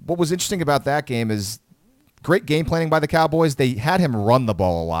 And what was interesting about that game is great game planning by the Cowboys. They had him run the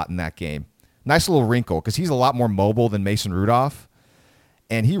ball a lot in that game. Nice little wrinkle because he's a lot more mobile than Mason Rudolph,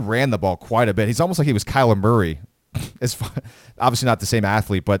 and he ran the ball quite a bit. He's almost like he was Kyler Murray. Obviously not the same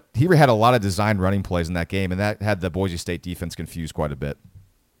athlete, but he had a lot of designed running plays in that game, and that had the Boise State defense confused quite a bit.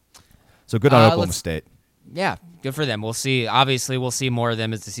 So good on Oklahoma State. Yeah, good for them. We'll see. Obviously, we'll see more of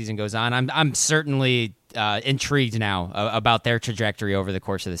them as the season goes on. I'm certainly intrigued now about their trajectory over the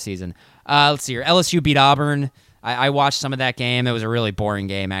course of the season. Let's see here. LSU beat Auburn. I watched some of that game. It was a really boring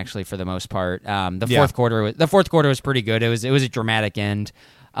game, actually, for the most part. The fourth quarter was pretty good. It was a dramatic end.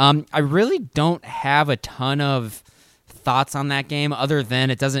 I really don't have a ton of thoughts on that game other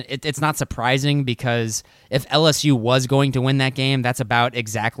than it's not surprising because if LSU was going to win that game, that's about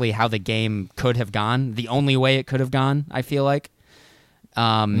exactly how the game could have gone. The only way it could have gone, I feel like.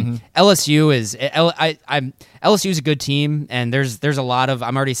 LSU is LSU is a good team, and there's a lot of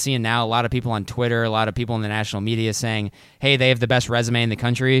I'm already seeing now a lot of people on Twitter, a lot of people in the national media saying, "Hey, they have the best resume in the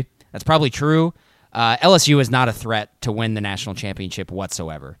country." That's probably true. LSU is not a threat to win the national championship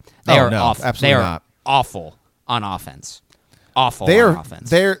whatsoever. They are absolutely they are not. awful on offense. Awful They're on offense.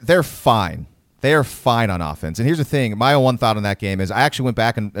 they're fine. They are fine on offense. And here's the thing: my one thought on that game is I actually went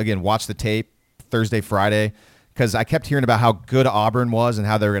back and again watched the tape Thursday, Friday, because I kept hearing about how good Auburn was and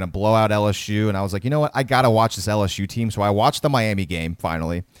how they were going to blow out LSU, and I was like, you know what? I got to watch this LSU team. So I watched the Miami game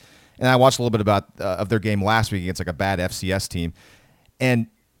finally, and I watched a little bit about of their game last week against like a bad FCS team, and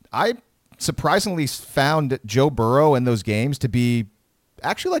I surprisingly found Joe Burrow in those games to be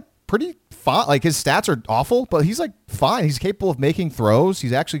actually like pretty fine. Like his stats are awful, but he's like fine. He's capable of making throws.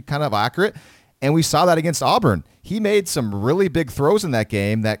 He's actually kind of accurate. And we saw that against Auburn. He made some really big throws in that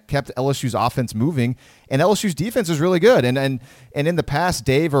game that kept LSU's offense moving, and LSU's defense is really good. And in the past,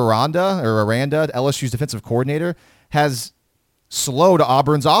 Dave Aranda, LSU's defensive coordinator, has slowed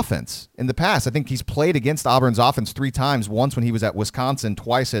Auburn's offense in the past. I think he's played against Auburn's offense 3 times, once when he was at Wisconsin,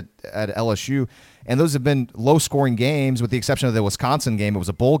 twice at LSU. And those have been low-scoring games with the exception of the Wisconsin game. It was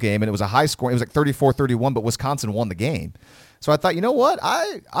a bowl game, and it was a high-scoring. It was like 34-31, but Wisconsin won the game. So I thought, you know what?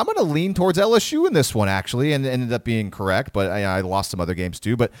 I'm going to lean towards LSU in this one, actually, and it ended up being correct. But I lost some other games,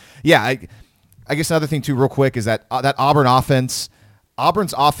 too. But, yeah, I guess another thing, too, real quick, is that Auburn's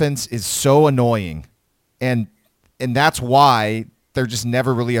offense is so annoying. And that's why they're just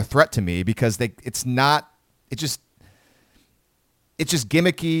never really a threat to me, because it's just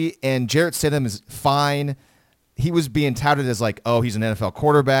gimmicky, and Jarrett Stidham is fine. He was being touted as like, oh, he's an NFL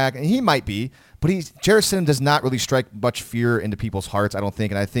quarterback, and he might be, but Jarrett Stidham does not really strike much fear into people's hearts, I don't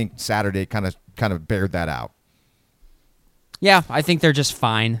think, and I think Saturday kind of bared that out. Yeah, I think they're just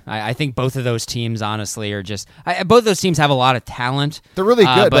fine. I think both of those teams, honestly, are just both of those teams have a lot of talent. They're really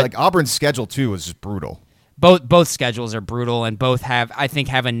good, but like Auburn's schedule too is just brutal. Both schedules are brutal, and both have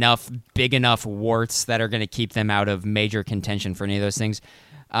big enough warts that are going to keep them out of major contention for any of those things.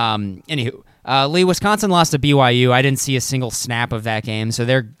 Anywho, Lee, Wisconsin lost to BYU. I didn't see a single snap of that game, so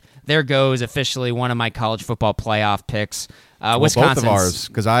there goes officially one of my college football playoff picks. Wisconsin, both of ours,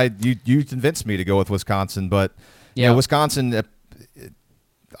 because you convinced me to go with Wisconsin, but yeah, Wisconsin.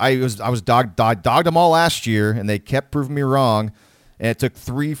 I was dogged them all last year, and they kept proving me wrong, and it took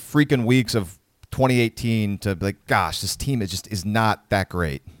 3 freaking weeks of 2018 to be like, gosh, this team is not that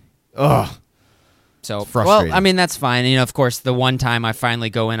great. Ugh. So, well, I mean, that's fine. You know, of course, the one time I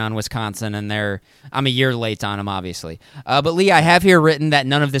finally go in on Wisconsin, and I'm a year late on them, obviously. But Lee, I have here written that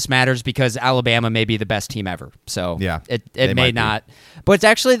none of this matters because Alabama may be the best team ever. So yeah, it may not. But it's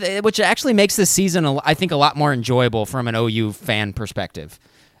actually, which actually makes this season, I think, a lot more enjoyable from an OU fan perspective,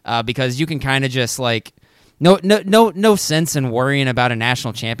 because you can kind of just like. No sense in worrying about a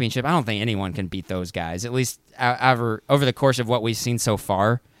national championship. I don't think anyone can beat those guys, at least over the course of what we've seen so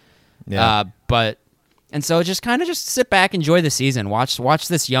far. Yeah. And so just sit back, enjoy the season, watch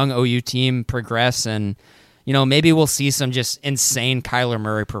this young OU team progress, and maybe we'll see some just insane Kyler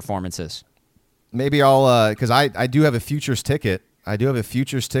Murray performances. Maybe I'll because I do have a futures ticket. I do have a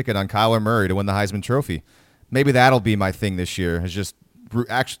futures ticket on Kyler Murray to win the Heisman Trophy. Maybe that'll be my thing this year. Is just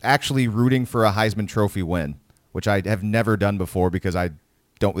actually rooting for a Heisman Trophy win, which I have never done before because I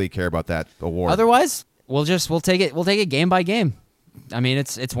don't really care about that award. Otherwise, we'll take it game by game. I mean,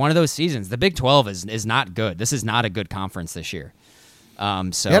 it's one of those seasons. The Big 12 is not good. This is not a good conference this year.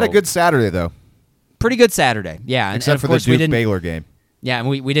 So they had a good Saturday though. Pretty good Saturday, yeah. Except for the Duke Baylor game. Yeah, and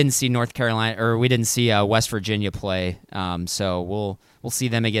we didn't see North Carolina, or we didn't see West Virginia play. So we'll see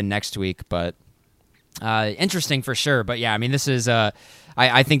them again next week. But interesting for sure. But yeah, I mean, this is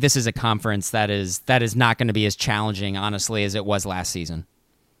I think this is a conference that is not going to be as challenging, honestly, as it was last season.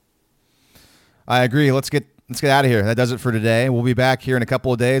 I agree. Let's get out of here. That does it for today. We'll be back here in a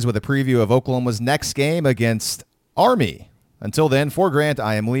couple of days with a preview of Oklahoma's next game against Army. Until then, for Grant,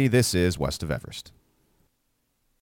 I am Lee. This is West of Everest.